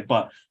can't see it,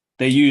 but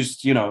they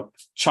used,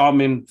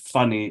 charming,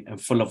 funny,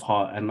 and full of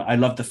heart. And I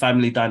love the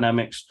family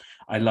dynamics.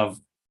 I love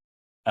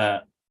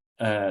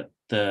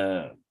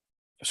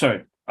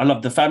I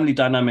love the family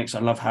dynamics. I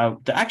love how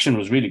the action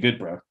was really good,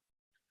 bro.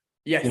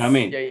 Yes. You know what I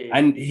mean? Yeah.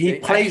 And he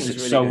plays it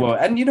really so well.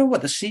 And you know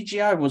what? The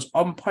CGI was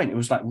on point. It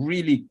was like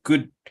really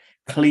good,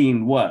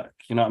 clean work.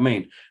 You know what I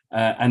mean?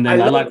 And then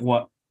I like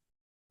what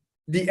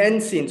the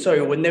end scene,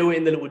 when they were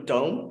in the little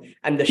dome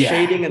and the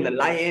shading and the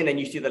lighting, and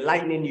you see the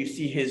lightning, you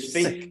see his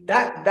thing.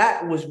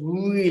 That was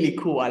really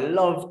cool. I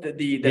loved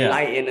the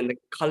lighting and the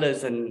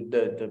colors and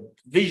the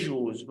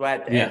visuals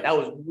right there. That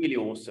was really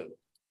awesome.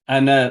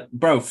 And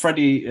bro,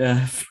 Freddie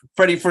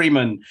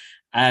Freeman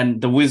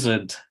and the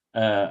Wizard,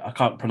 I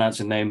can't pronounce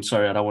his name,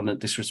 sorry, I don't want to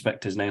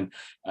disrespect his name,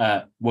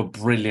 were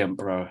brilliant,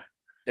 bro.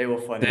 They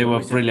were funny. They were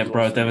brilliant,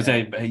 bro. Awesome, there was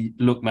hey,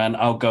 look, man,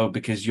 I'll go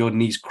because your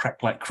knees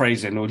crack like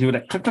crazy, and he would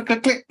like click, click,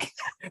 click, click.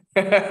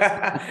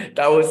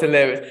 That was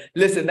hilarious.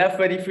 Listen, that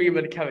Freddie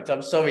Freeman character,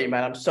 I'm sorry,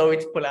 man. I'm sorry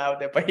to pull it out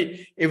there, but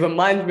it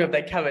reminds me of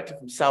that character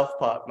from South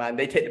Park, man.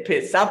 They take the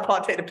piss. South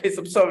Park take the piss,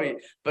 I'm sorry.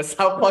 But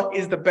South Park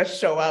is the best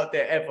show out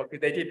there ever because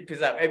they take the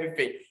piss out of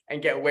everything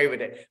and get away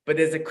with it. But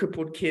there's a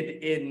crippled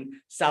kid in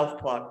South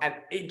Park, and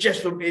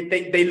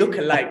they look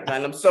alike,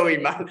 man. I'm sorry,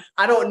 man.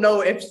 I don't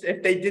know if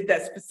they did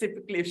that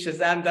specifically, if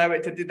Shazam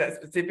director did that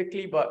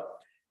specifically, but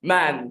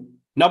man.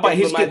 No, but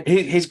he's good.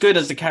 He's good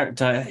as the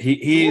character.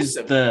 He's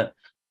awesome.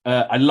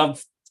 I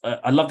love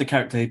the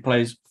character he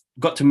plays.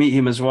 Got to meet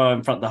him as well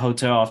in front of the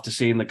hotel after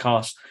seeing the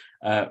cast.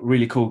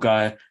 Really cool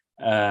guy.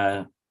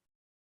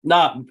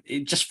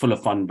 Just full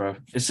of fun, bro.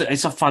 It's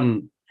a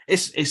fun.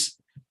 It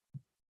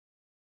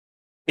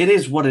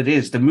is what it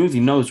is. The movie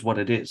knows what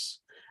it is,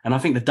 and I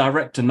think the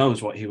director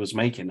knows what he was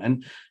making.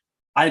 And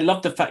I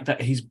love the fact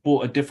that he's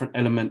brought a different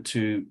element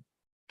to,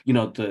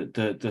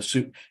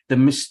 the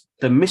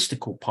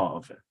mystical part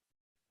of it.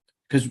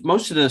 Because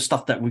most of the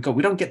stuff that we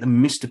don't get the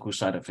mystical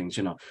side of things,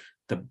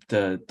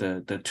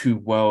 the two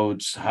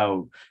worlds,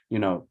 how,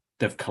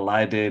 they've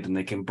collided and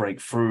they can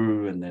break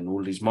through, and then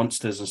all these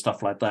monsters and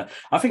stuff like that.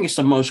 I think it's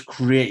the most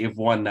creative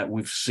one that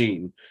we've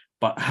seen,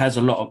 but had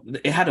a lot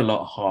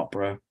of heart,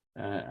 bro.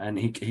 And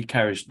they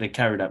carry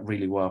that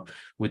really well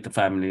with the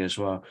family as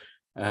well.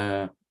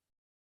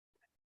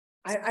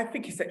 I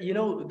think it's that,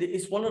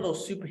 it's one of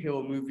those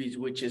superhero movies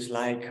which is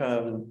like,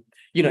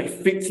 it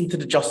fits into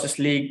the Justice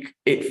League.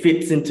 It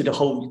fits into the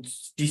whole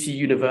DC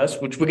universe,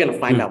 which we're going to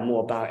find out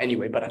more about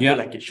anyway, but I feel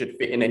like it should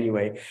fit in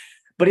anyway.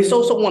 But it's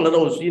also one of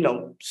those,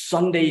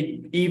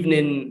 Sunday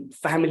evening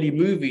family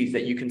movies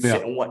that you can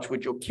sit and watch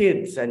with your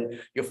kids and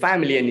your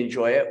family and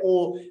enjoy it.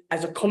 Or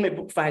as a comic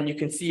book fan, you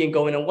can see and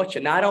go in and watch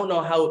it. Now, I don't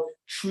know how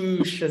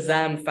true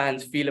Shazam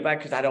fans feel about it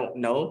because I don't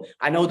know.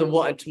 I know the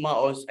Rotten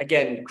Tomatoes,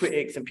 again,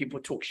 critics and people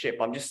talk shit,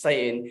 but I'm just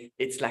saying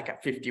it's like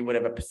at 50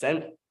 whatever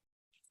 %.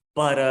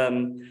 But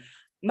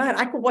man,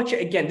 I could watch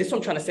it again. This is what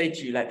I'm trying to say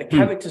to you. Like, the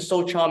character's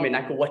so charming,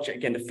 I could watch it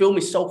again. The film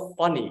is so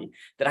funny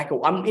that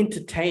I'm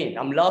entertained.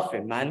 I'm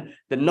laughing, man.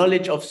 The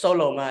knowledge of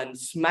Solo, man,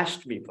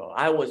 smashed me, bro.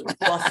 I was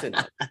busting.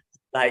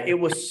 Like, it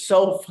was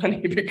so funny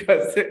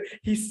because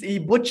he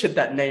butchered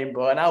that name,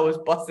 bro, and I was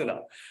busting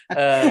up.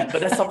 But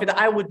that's something that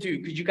I would do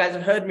because you guys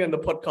have heard me on the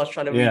podcast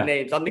trying to read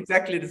names. I'm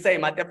exactly the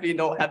same. I definitely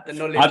don't have the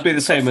knowledge. I'd be the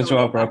same as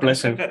well, bro.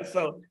 Bless him.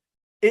 So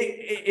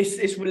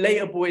it's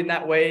relatable in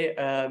that way.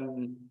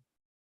 I'm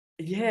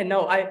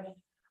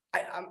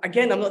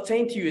not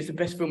saying to you it's the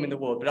best film in the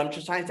world, but I'm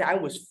just trying to say I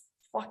was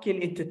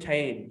fucking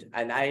entertained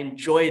and I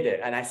enjoyed it.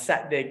 And I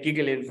sat there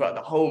giggling throughout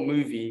the whole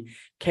movie,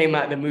 came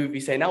out the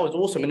movie saying that was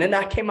awesome. And then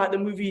I came out the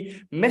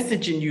movie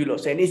messaging you lot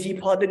saying, is he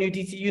part of the new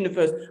DC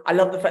universe? I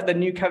love the fact that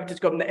new characters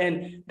got in the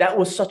end. That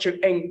was such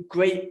a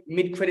great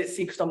mid-credit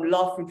scene because I'm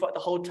laughing throughout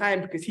the whole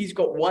time because he's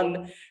got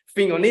one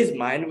thing on his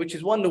mind, which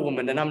is Wonder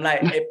Woman. And I'm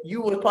like, if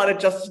you were part of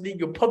Justice League,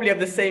 you'll probably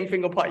have the same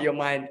thing on part of your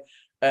mind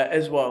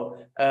as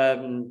well.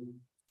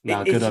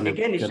 No, good on him.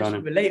 Again, it's Good just on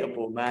him.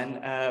 relatable,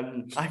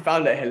 man. I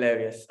found it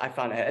hilarious. I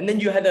found it. And then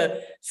you had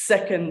the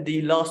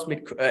last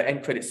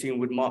end credit scene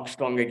with Mark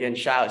Strong again.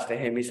 Shout outs to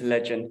him. He's a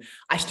legend.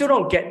 I still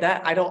don't get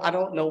that. I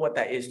don't know what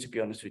that is, to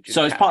be honest with you.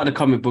 So it's part of the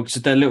comic books.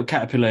 The little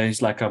caterpillar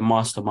is like a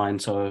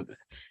mastermind. So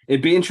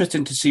it'd be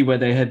interesting to see where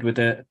they head with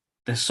it.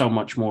 There's so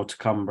much more to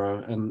come, bro.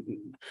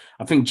 And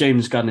I think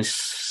James Gunn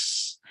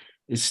is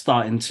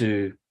starting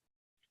to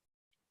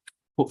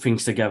put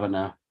things together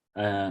now,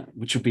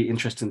 which would be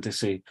interesting to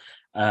see.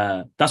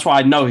 That's why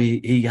I know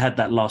he had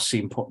that last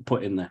scene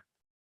put in there,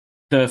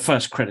 the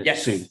first credit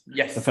scene.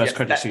 Yes, the first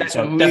credit scene.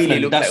 So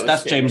really definitely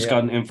that's James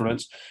Gunn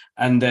influence.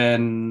 And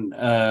then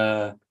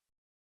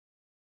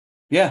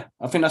yeah,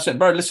 I think that's it,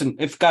 bro. Listen,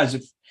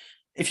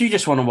 if you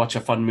just want to watch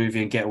a fun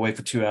movie and get away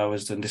for 2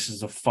 hours, then this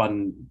is a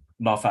fun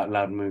laugh out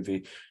loud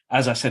movie.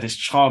 As I said, it's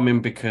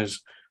charming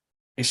because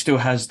it still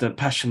has the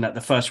passion that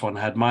the first one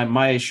had.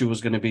 My issue was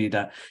going to be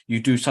that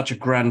you do such a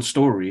grand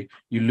story,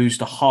 you lose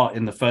the heart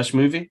in the first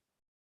movie.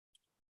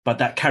 But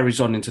that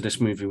carries on into this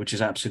movie, which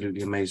is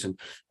absolutely amazing.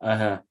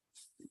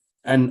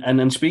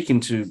 And speaking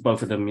to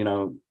both of them, you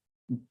know,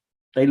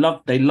 they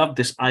love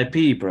this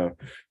IP, bro.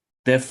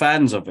 They're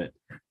fans of it.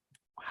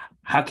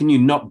 How can you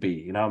not be?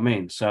 You know what I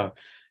mean? So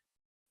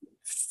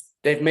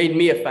they've made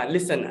me a fan.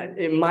 Listen,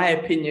 in my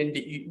opinion,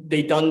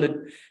 they done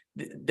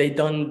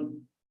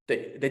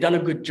a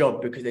good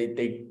job because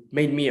they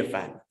made me a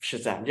fan of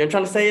Shazam. You know what I'm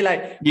trying to say?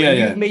 Like,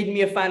 you've made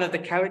me a fan of the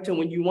character,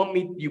 when you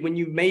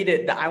made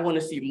it that I want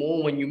to see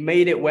more, when you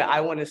made it where I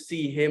want to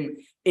see him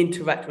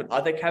interact with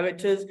other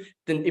characters,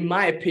 then in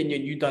my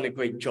opinion, you've done a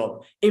great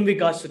job in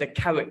regards to the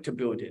character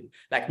building.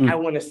 Like, I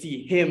want to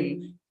see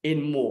him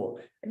in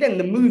more. Again,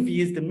 the movie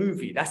is the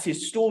movie. That's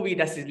his story.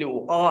 That's his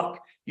little arc.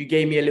 You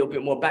gave me a little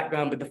bit more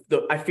background,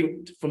 but I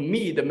think for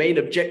me, the main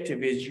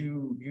objective is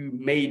you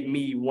made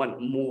me want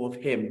more of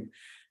him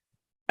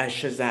as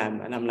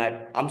Shazam, and I'm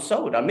like, I'm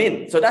sold, I'm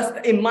in. So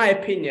that's, in my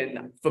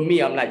opinion, for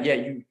me, I'm like, yeah,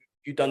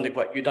 you done a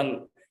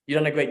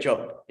great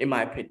job, in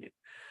my opinion.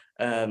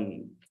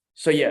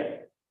 So yeah,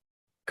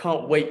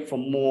 can't wait for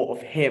more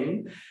of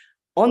him.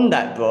 On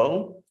that,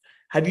 bro,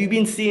 have you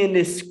been seeing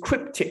this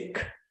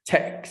cryptic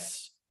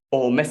text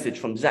or message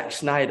from Zack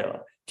Snyder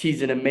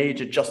teasing a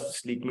major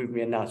Justice League movie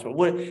announcement?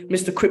 What,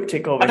 Mr.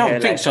 Cryptic over here? I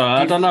don't think so.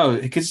 I don't know,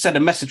 because he said a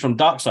message from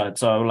Darkseid,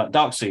 so like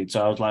Darkseid.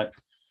 So I was like,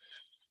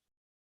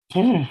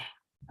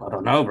 I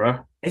don't know, bro.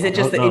 Is it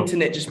just the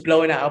internet just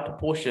blowing out of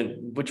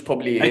proportion, which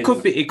probably is?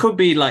 It could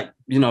be like,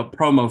 you know,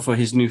 promo for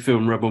his new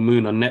film Rebel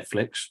Moon on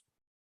Netflix.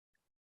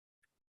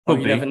 You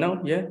never know.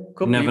 Yeah,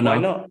 could be. Why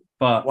not?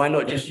 But why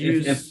not just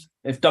use?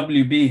 If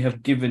WB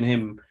have given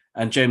him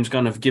and James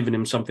Gunn have given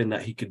him something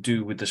that he could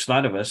do with the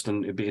Snyderverse,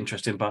 then it'd be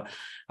interesting. But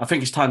I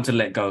think it's time to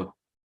let go.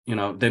 You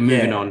know, they're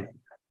moving on.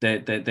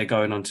 They're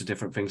going on to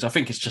different things. I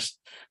think it's just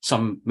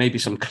maybe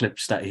some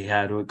clips that he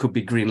had, or it could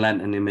be Green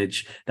Lantern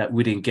image that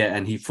we didn't get,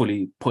 and he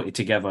fully put it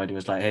together. And he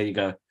was like, "Here you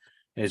go,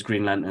 here's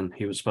Green Lantern."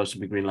 He was supposed to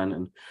be Green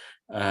Lantern.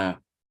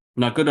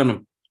 No, good on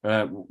him.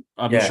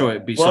 I'm sure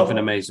it'd be something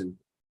amazing.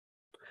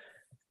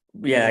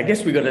 Yeah, I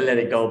guess we got to let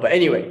it go. But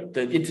anyway,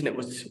 the internet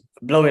was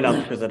blowing up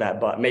because of that.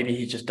 But maybe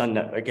he's just done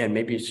that again.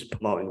 Maybe he's just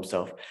promoting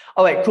himself.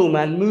 All right, cool,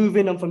 man.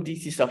 Moving on from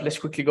DC stuff. Let's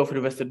quickly go for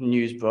the rest of the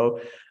news, bro.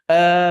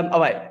 All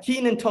right,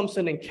 Kenan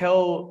Thompson and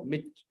Kel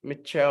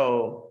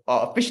Mitchell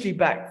are officially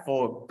back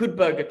for Good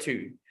Burger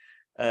 2.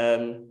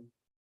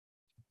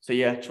 So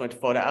yeah, just wanted to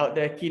throw that out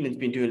there. Kenan's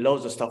been doing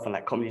loads of stuff on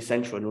like Comedy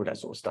Central and all that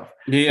sort of stuff.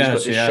 He's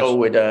got this show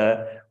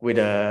with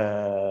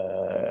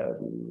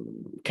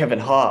Kevin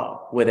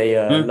Hart where they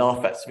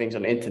laugh at things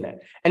on the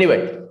internet.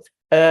 Anyway,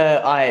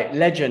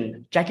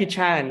 legend Jackie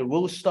Chan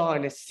will star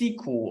in a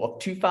sequel of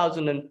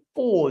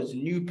 2004's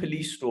New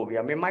Police Story.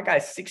 I mean, my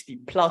guy's 60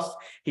 plus.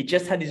 He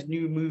just had his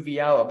new movie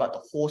out about the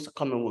horse. I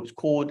can't remember what it's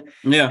called.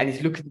 Yeah, and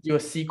he's looking to do a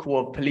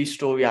sequel of Police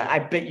Story. I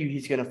bet you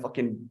he's gonna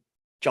fucking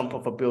jump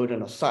off a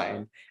building or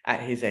something at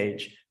his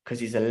age because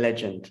he's a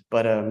legend.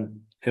 But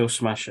he'll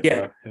smash it. Yeah,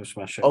 bro. He'll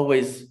smash it.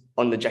 Always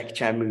on the Jackie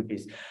Chan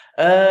movies.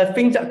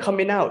 Things that are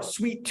coming out.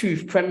 Sweet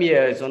Tooth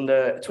premieres on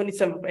the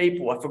 27th of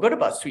April. I forgot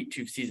about Sweet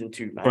Tooth season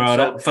 2, man. Bro,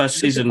 that first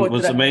season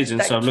was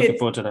amazing. So I'm looking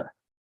forward to that.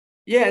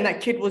 Yeah, and that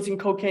kid was in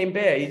Cocaine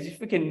Bear. He's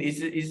freaking.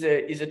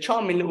 He's a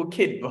charming little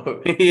kid,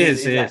 bro. He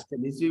is.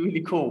 He's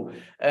really cool.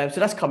 So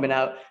that's coming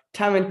out.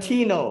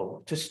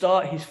 Tarantino to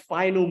start his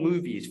final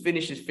movie. He's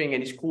finished his thing,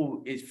 and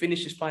he's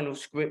finished his final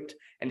script,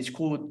 and it's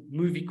called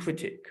Movie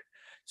Critic.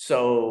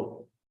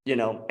 So you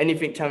know,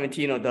 anything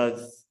Tarantino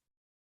does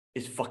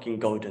is fucking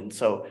golden.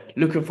 So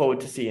looking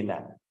forward to seeing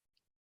that.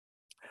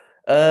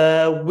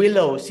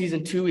 Willow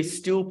season 2 is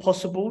still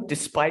possible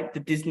despite the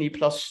Disney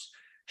Plus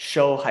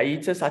show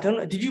hiatus. I don't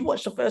know. Did you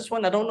watch the first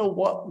one? I don't know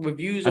what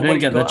reviews I or didn't what you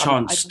get the got.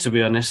 chance, to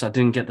be honest. I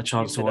didn't get the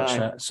chance Neither to did watch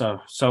I.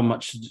 that. So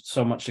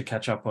much to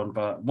catch up on.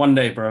 But one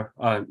day, bro,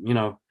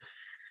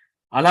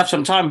 I'll have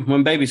some time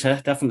when baby's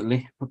here.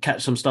 Definitely, we'll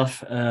catch some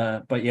stuff.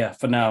 But yeah,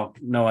 for now,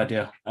 no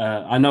idea.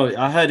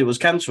 I heard it was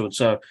cancelled,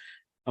 so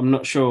I'm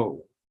not sure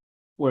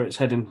where it's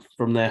heading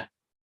from there.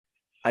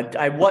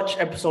 I watched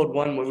episode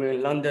 1 when we were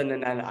in London,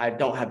 and I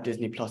don't have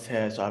Disney Plus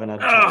here, so I haven't had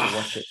a chance to Ah,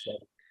 watch it. So.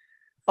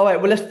 All right,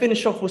 well, let's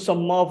finish off with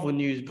some Marvel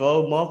news,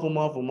 bro.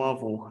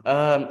 Marvel.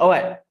 All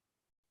right.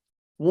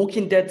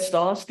 Walking Dead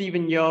star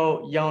Stephen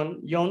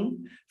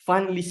Yeun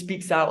finally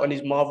speaks out on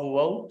his Marvel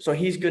role. So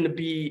he's going to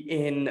be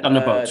in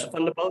Thunderbolts. the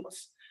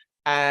Thunderbolts,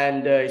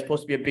 and he's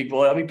supposed to be a big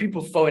role. I mean,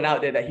 people throwing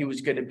out there that he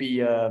was going to be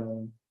a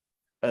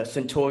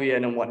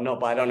Centurion and whatnot,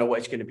 but I don't know what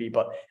it's going to be.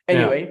 But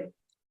anyway,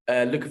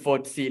 looking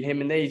forward to seeing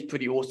him in there. He's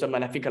pretty awesome,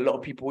 and I think a lot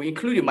of people,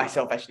 including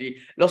myself, actually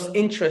lost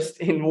interest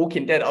in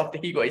Walking Dead after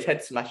he got his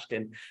head smashed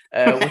in,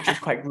 which was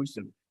quite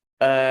gruesome.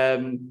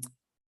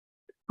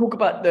 Talk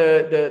about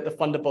the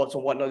Thunderbolts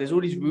and whatnot. There's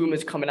all these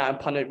rumors coming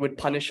out and with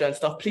Punisher and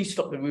stuff. Please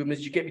stop the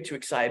rumors. You get me too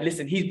excited.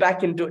 Listen, he's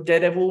back in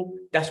Daredevil.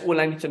 That's all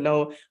I need to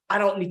know. I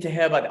don't need to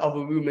hear about the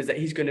other rumors that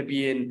he's going to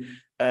be in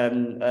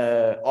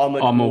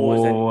Armored Armor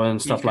Wars War and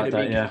he's stuff going like to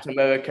be that. Yeah. Captain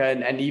America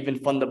and even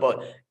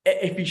Thunderbolt.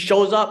 If he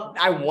shows up,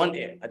 I want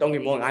it. I don't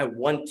get me wrong, I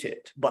want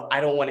it, but I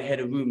don't want to hear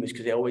the rumors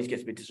because it always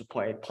gets me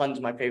disappointed. Pun's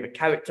my favorite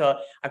character.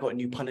 I got a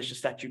new Punisher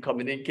statue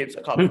coming in. Gibbs,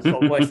 I can't so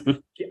voice.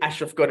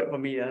 Ashraf got it for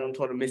me. I don't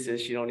told the missus.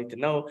 She don't need to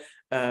know.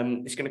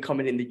 It's going to come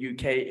in the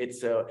UK.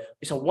 It's a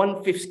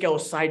 1/5 scale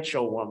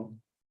sideshow one.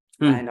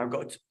 And I've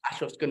got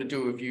Ashraf's going to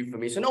do a review for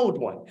me. It's an old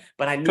one,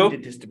 but I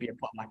needed this to be a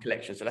part of my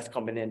collection. So that's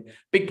coming in.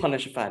 Big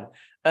Punisher fan.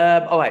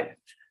 All right.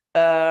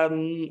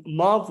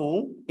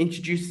 Marvel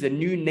introduces a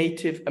new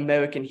Native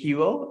American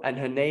hero, and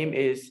her name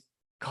is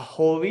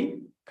Kahori.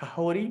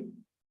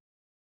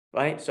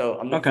 Right. So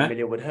I'm not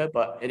familiar with her,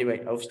 but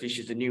anyway, obviously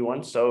she's a new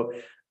one. So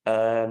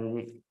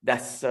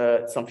that's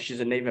something. She's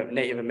a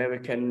Native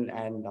American,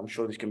 and I'm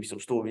sure there's gonna be some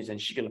stories,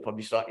 and she's gonna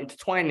probably start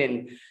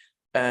intertwining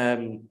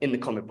in the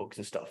comic books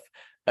and stuff.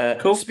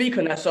 Speak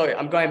on that. Sorry,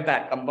 I'm going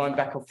back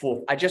and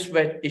forth. I just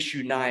read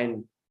issue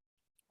 9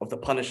 of the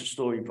Punisher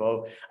story,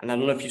 bro, and I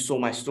don't know if you saw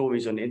my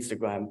stories on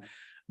Instagram,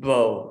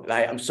 bro.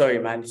 Like, I'm sorry,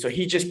 man. So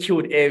he just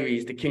killed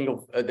Ares, the king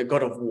of the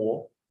god of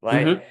war,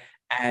 right?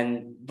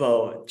 And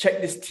bro,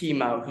 check this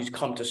team out who's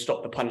come to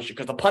stop the Punisher,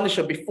 because the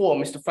Punisher before,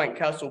 Mr. Frank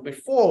Castle,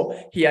 before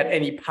he had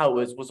any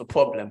powers, was a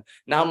problem.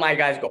 Now my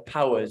guys got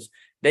powers.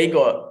 They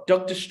got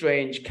Doctor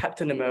Strange,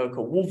 Captain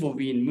America,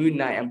 Wolverine, Moon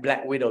Knight, and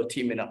Black Widow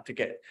teaming up to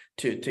get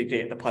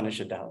the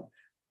Punisher down.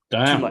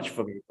 Damn. Too much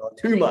for me, bro.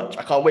 Too much.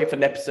 I can't wait for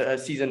the episode,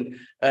 season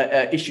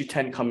issue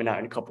 10 coming out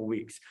in a couple of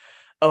weeks.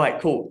 All right,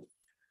 cool.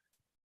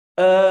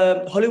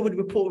 Hollywood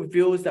Report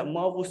reveals that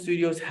Marvel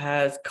Studios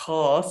has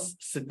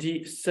cast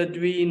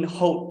Cedrine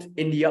Holt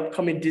in the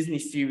upcoming Disney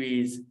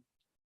series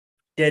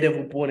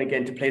Daredevil Born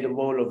Again to play the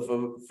role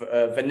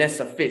of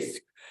Vanessa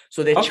Fisk.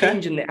 So they're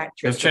changing the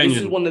actress. So this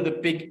is one of the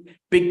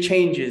big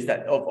changes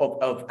that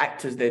of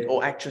actors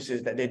or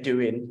actresses that they're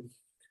doing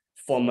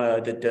from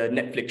the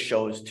Netflix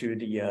shows to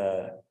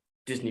the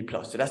Disney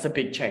Plus. So that's a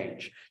big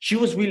change. She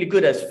was really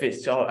good as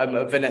Fisk, so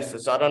Vanessa.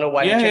 So I don't know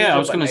why. Yeah, I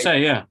was going to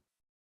say, yeah.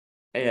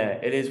 Yeah,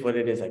 it is what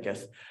it is, I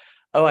guess.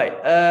 All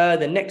right.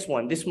 The next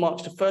one. This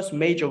marks the first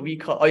major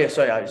recast. Oh yeah,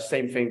 sorry,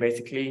 same thing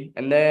basically.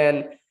 And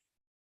then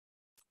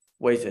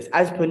what is this?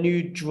 As per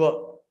news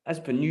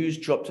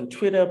dropped on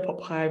Twitter,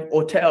 Pop Hive,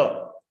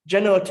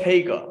 Jenna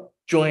Ortega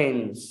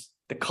joins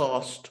the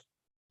cast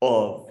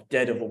of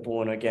Daredevil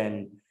Born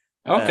Again.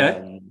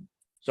 Okay.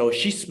 So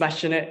she's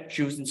smashing it.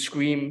 She was in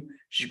Scream.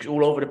 She's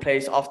all over the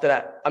place after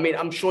that. I mean,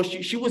 I'm sure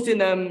she was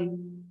in a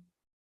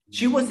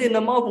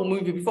Marvel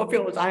movie before. I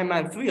think it was Iron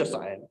Man 3 or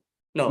something.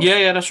 No.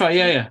 Yeah, that's right.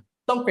 Yeah.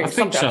 Something. I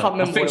can't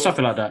remember. I think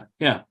something like that.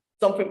 Yeah.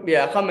 Something.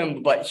 Yeah, I can't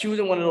remember. But she was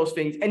in one of those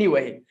things.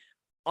 Anyway,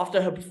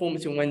 after her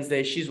performance on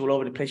Wednesday, she's all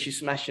over the place. She's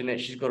smashing it.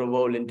 She's got a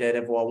role in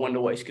Daredevil. I wonder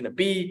what it's going to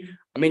be.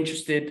 I'm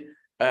interested.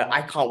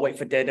 I can't wait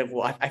for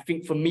Daredevil. I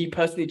think for me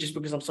personally, just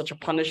because I'm such a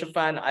Punisher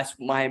fan, that's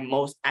my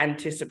most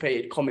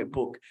anticipated comic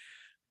book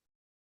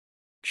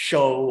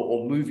show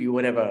or movie,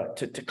 whatever,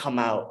 to come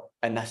out.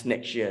 And that's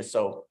next year.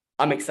 So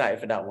I'm excited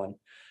for that one.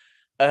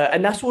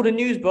 And that's all the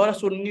news, bro.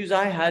 That's all the news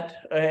I had.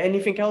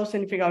 Anything else? I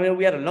mean,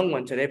 we had a long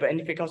one today, but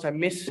anything else I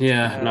missed?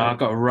 Yeah, no, I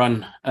got to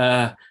run.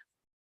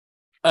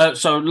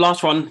 So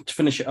last one to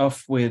finish it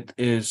off with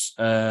is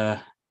Tom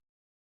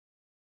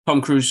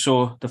Cruise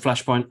saw the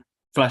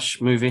Flash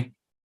movie.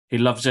 He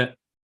loves it.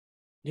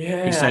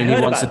 Yeah, he's saying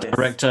he wants the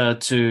director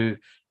to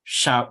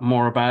shout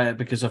more about it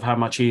because of how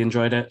much he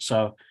enjoyed it.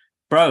 So,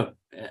 bro,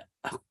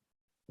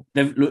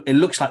 it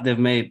looks like they've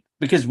made,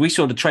 because we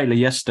saw the trailer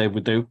yesterday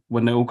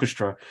when the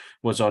orchestra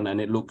was on, and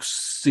it looks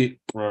sick,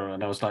 bro.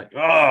 And I was like, oh,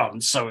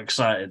 I'm so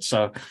excited.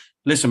 So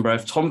listen, bro,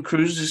 if Tom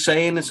Cruise is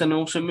saying it's an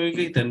awesome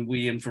movie, then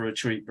we in for a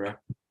treat, bro.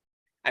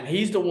 And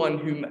he's the one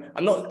who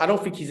I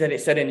don't think he's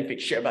said anything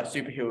shit about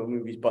superhero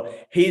movies,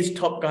 but his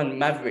Top Gun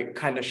Maverick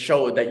kind of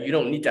showed that you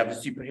don't need to have a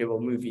superhero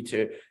movie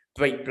to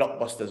break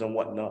blockbusters and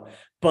whatnot.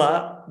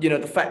 But you know,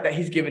 the fact that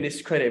he's given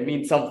this credit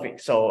means something.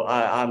 So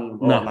I'm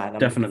definitely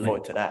looking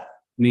forward to that.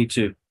 Me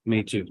too.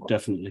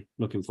 Definitely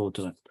looking forward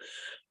to that.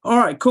 All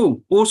right,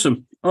 cool,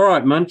 awesome. All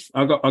right, man.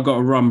 I got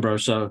a run, bro.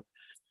 So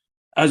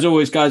as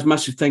always, guys,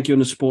 massive thank you on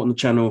the support on the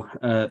channel.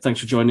 Thanks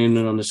for joining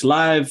in on this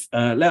live.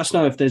 Let us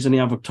know if there's any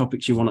other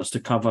topics you want us to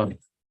cover,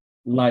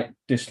 like,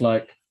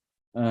 dislike,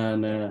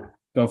 and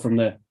go from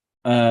there.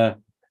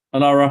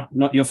 Alara,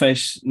 not your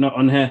face, not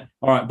on here.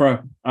 All right, bro.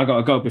 I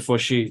gotta go before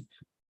we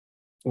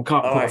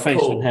can't put a face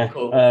on here.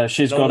 Cool.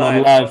 She's gone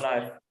on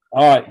live.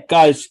 All right,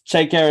 guys,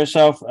 take care of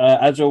yourself.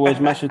 As always,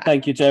 massive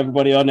thank you to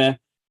everybody on here.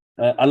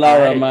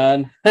 Alara,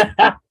 man.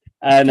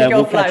 And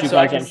we'll catch you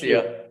guys up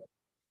soon.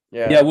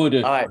 Yeah, we'll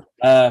do. All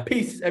right.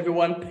 Peace,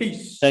 everyone.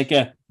 Peace. Take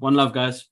care. One love, guys.